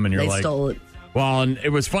 30 of them, and you're they stole it. Well, and it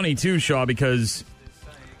was funny, too, Shaw, because,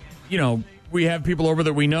 we have people over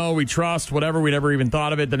that we know, we trust, whatever. We never even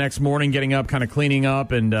thought of it. The next morning, getting up, kind of cleaning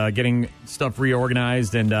up and getting stuff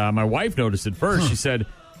reorganized. And my wife noticed it first. She said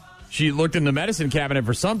she looked in the medicine cabinet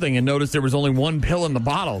for something and noticed there was only 1 pill in the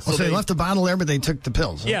bottle. So they left the bottle there, but they took the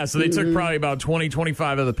pills. Huh? Yeah, so they took probably about 20,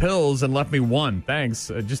 25 of the pills and left me 1. Thanks.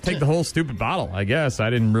 Just take the whole stupid bottle, I guess. I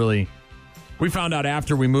didn't really... We found out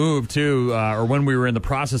after we moved, too, or when we were in the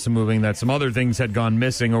process of moving, that some other things had gone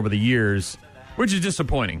missing over the years, which is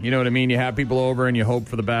disappointing. You know what I mean? You have people over and you hope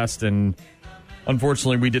for the best, and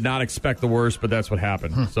unfortunately, we did not expect the worst, but that's what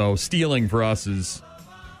happened. So stealing for us is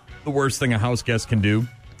the worst thing a house guest can do.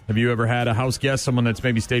 Have you ever had a house guest, someone that's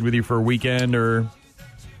maybe stayed with you for a weekend or...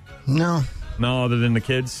 No. No, other than the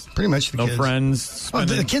kids? Pretty much the kids. No friends? Well,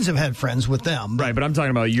 the kids have had friends with them. Right, but I'm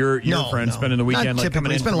talking about your friends spending the weekend. Not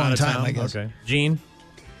typically. It's been a long time, I guess. Okay. Gene?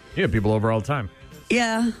 You have people over all the time.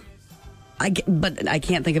 Yeah. But I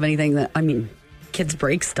can't think of anything that, I mean, kids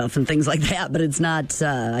break stuff and things like that, but it's not,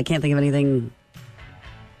 I can't think of anything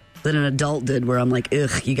that an adult did where I'm like,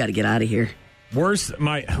 ugh, you got to get out of here. Worse,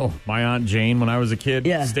 my Aunt Jane, when I was a kid,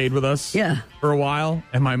 stayed with us for a while.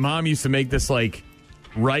 And my mom used to make this, like,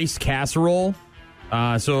 rice casserole.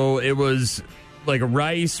 So it was like a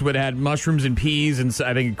rice would had mushrooms and peas and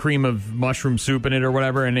I think a cream of mushroom soup in it or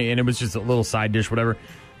whatever. And it was just a little side dish, whatever.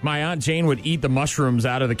 My Aunt Jane would eat the mushrooms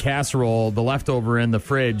out of the casserole, the leftover in the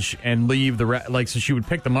fridge, and leave the so she would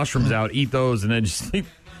pick the mushrooms out, eat those, and then just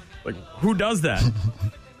leave. Like, who does that?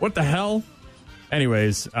 What the hell?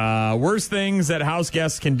 Anyways, worst things that house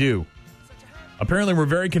guests can do. Apparently, we're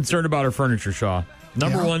very concerned about our furniture, Shaw.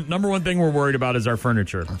 Number one thing we're worried about is our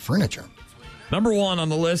furniture. Our furniture. Number one on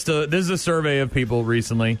the list, this is a survey of people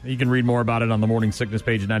recently. You can read more about it on the Morning Sickness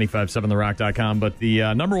page at 957therock.com. But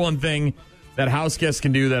the number one thing that house guests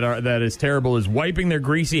can do that is terrible is wiping their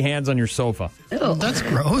greasy hands on your sofa. Ew. That's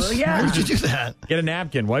gross. Why would you do that? Get a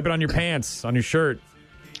napkin. Wipe it on your pants, on your shirt.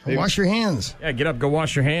 Wash your hands. Yeah, get up. Go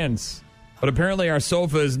wash your hands. But apparently our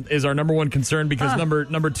sofa is our number one concern because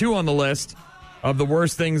number two on the list of the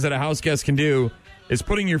worst things that a house guest can do is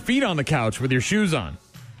putting your feet on the couch with your shoes on.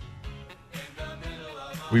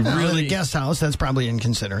 We really, the guest house, that's probably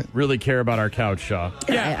inconsiderate. Really care about our couch, Shaw.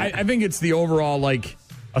 Yeah, I think it's the overall, like,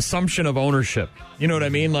 assumption of ownership. You know what I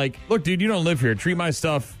mean? Like, look, dude, you don't live here. Treat my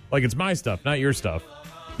stuff like it's my stuff, not your stuff.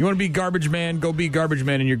 You want to be garbage man? Go be garbage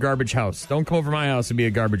man in your garbage house. Don't come over to my house and be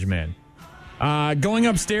a garbage man. Going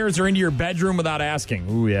upstairs or into your bedroom without asking.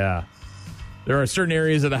 Ooh, yeah. There are certain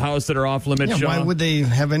areas of the house that are off limits, Shaw. Why would they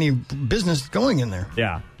have any business going in there?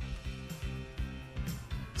 Yeah.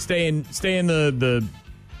 Stay in the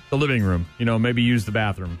living room. You know, maybe use the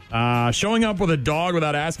bathroom. Showing up with a dog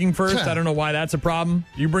without asking first. I don't know why that's a problem.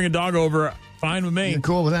 You bring a dog over, fine with me. You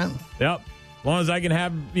cool with that? Yep. As long as I can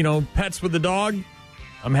have, pets with the dog,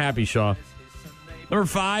 I'm happy, Shaw. Number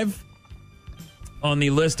 5 on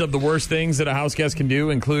the list of the worst things that a house guest can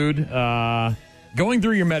do include going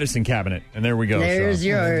through your medicine cabinet. And there we go. There's Shaw.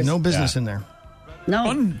 yours. No business in there.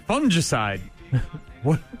 No. Fungicide.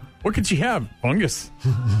 What could she have? Fungus.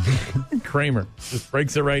 Kramer just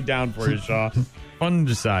breaks it right down for you, Shaw.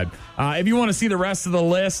 Fungicide. If you want to see the rest of the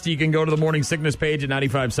list, you can go to the Morning Sickness page at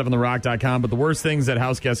 957therock.com. But the worst things that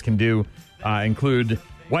house guests can do include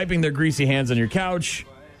wiping their greasy hands on your couch,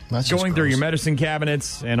 going through your medicine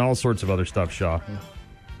cabinets, and all sorts of other stuff, Shaw.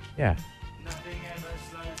 Yeah.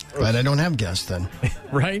 Glad I don't have guests then.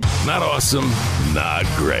 Right? Not awesome, not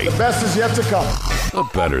great. The best is yet to come.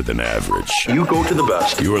 But better than average. You go to the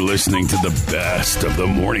best. You're listening to the best of the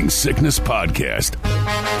Morning Sickness podcast.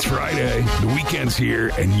 It's Friday, the weekend's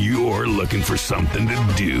here, and you're looking for something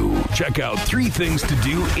to do. Check out 3 things to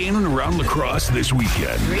do in and around La Crosse this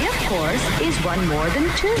weekend. 3, of course, is 1 more than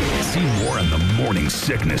 2. See more on the Morning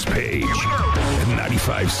Sickness page at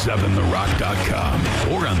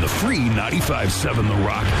 957therock.com or on the free 957 The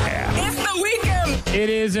Rock app. It's the weekend! It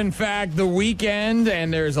is, in fact, the weekend,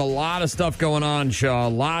 and there's a lot of stuff going on, Shaw.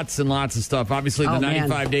 Lots and lots of stuff. Obviously, the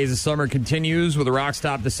 95 Days of Summer continues with a rock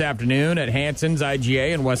stop this afternoon at Hanson's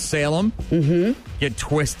IGA in West Salem. Mm-hmm. Get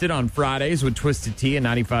twisted on Fridays with Twisted Tea and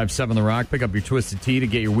 95.7 The Rock. Pick up your Twisted Tea to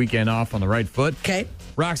get your weekend off on the right foot. Okay.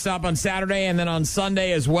 Rock stop on Saturday, and then on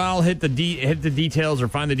Sunday as well. Hit the details or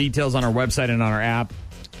find the details on our website and on our app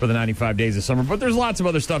for the 95 Days of Summer. But there's lots of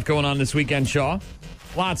other stuff going on this weekend, Shaw.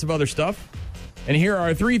 Lots of other stuff. And here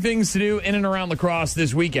are 3 things to do in and around La Crosse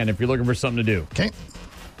this weekend if you're looking for something to do. Okay.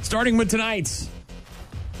 Starting with tonight's.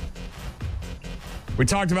 We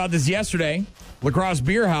talked about this yesterday. La Crosse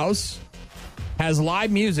Beer House has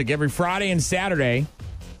live music every Friday and Saturday.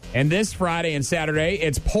 And this Friday and Saturday,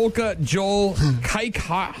 it's Polka Joel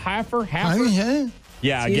Hafer.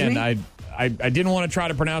 Yeah, again, I didn't want to try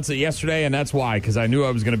to pronounce it yesterday, and that's why, because I knew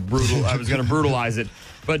I was going to brutalize it.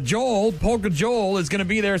 But Polka Joel, is going to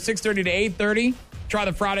be there 6:30 to 8:30. Try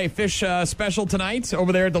the Friday Fish special tonight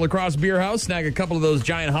over there at the La Crosse Beer House. Snag a couple of those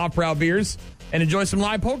giant Hofbrau beers and enjoy some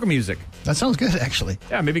live polka music. That sounds good, actually.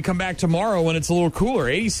 Yeah, maybe come back tomorrow when it's a little cooler.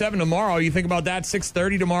 87 tomorrow. You think about that,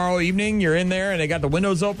 6:30 tomorrow evening. You're in there and they got the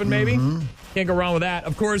windows open, maybe. Mm-hmm. Can't go wrong with that.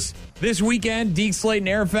 Of course, this weekend, Deke Slayton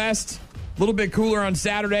Airfest. A little bit cooler on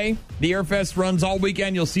Saturday. The Airfest runs all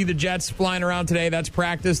weekend. You'll see the jets flying around today. That's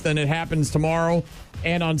practice. Then it happens tomorrow.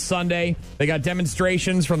 And on Sunday, they got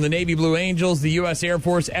demonstrations from the Navy Blue Angels, the U.S. Air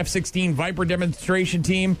Force F-16 Viper demonstration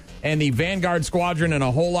team, and the Vanguard Squadron, and a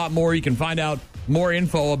whole lot more. You can find out more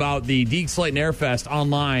info about the Deke Slayton Airfest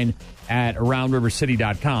online at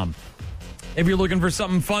AroundRiverCity.com. If you're looking for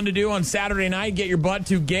something fun to do on Saturday night, get your butt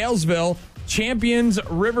to Galesville. Champions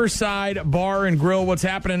Riverside Bar and Grill. What's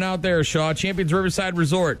happening out there, Shaw? Champions Riverside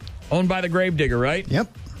Resort, owned by the Gravedigger, right?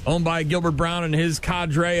 Yep. Owned by Gilbert Brown and his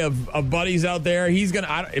cadre of buddies out there. If he's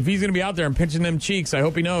gonna be out there and pinching them cheeks, I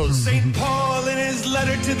hope he knows. St. Paul in his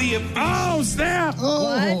letter to the... Oh, snap! Oh,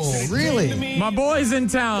 what? Really? My boy's in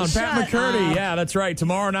town, Pat McCurdy. Yeah, that's right.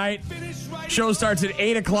 Tomorrow night, show starts at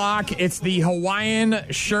 8 o'clock. It's the Hawaiian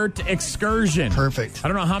Shirt Excursion. Perfect. I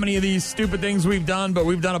don't know how many of these stupid things we've done, but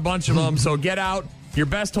we've done a bunch of them. So get out your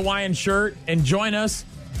best Hawaiian shirt and join us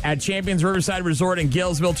at Champions Riverside Resort in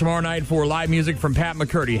Galesville tomorrow night for live music from Pat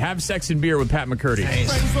McCurdy. Have sex and beer with Pat McCurdy. Nice.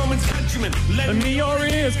 Lend me your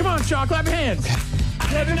ears. Come on, Shaw, clap your hands.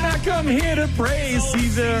 I did not come here to praise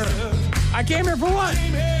Caesar. I came here for what?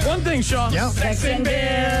 One thing, Shaw. Yep. Sex and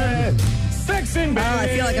beer. Sex and beer. Oh, I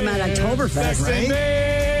feel like I'm at Oktoberfest. Sex and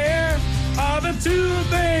beer are the two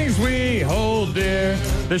things we hold dear.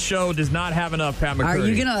 This show does not have enough Pat McCurdy. Are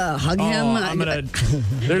you going to hug him? I'm going to.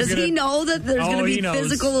 Does he know that there's going to be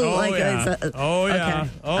physical? Oh, yeah. Okay.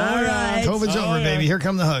 All right. COVID's over, baby. Here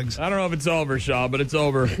come the hugs. I don't know if it's over, Shaw, but it's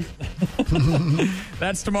over.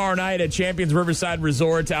 That's tomorrow night at Champions Riverside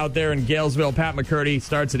Resort out there in Galesville. Pat McCurdy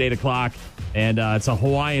starts at 8 o'clock, and it's a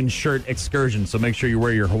Hawaiian shirt excursion, so make sure you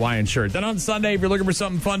wear your Hawaiian shirt. Then on Sunday, if you're looking for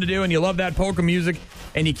something fun to do and you love that polka music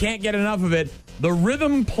and you can't get enough of it, the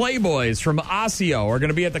Rhythm Playboys from Osseo are going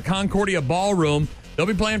to be at the Concordia Ballroom. They'll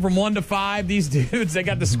be playing from 1 to 5. These dudes, they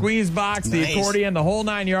got the squeeze box, the accordion, the whole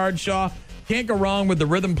 9 yards, Shaw. Can't go wrong with the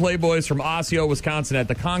Rhythm Playboys from Osseo, Wisconsin at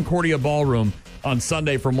the Concordia Ballroom on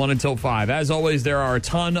Sunday from 1 until 5. As always, there are a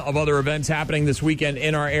ton of other events happening this weekend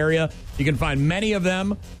in our area. You can find many of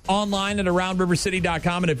them online at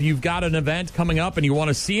AroundRiverCity.com. And if you've got an event coming up and you want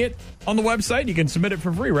to see it on the website, you can submit it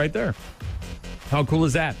for free right there. How cool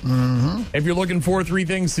is that? Mm-hmm. If you're looking for 3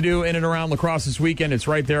 things to do in and around La Crosse this weekend, it's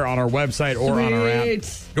right there on our website or on our app.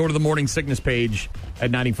 Go to the Morning Sickness page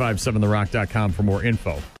at 957therock.com for more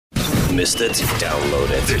info. Missed it? Download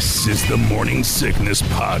it. This is the Morning Sickness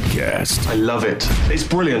Podcast. I love it. It's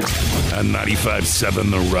brilliant. On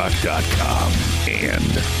 957therock.com and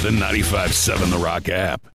the 957 The Rock app.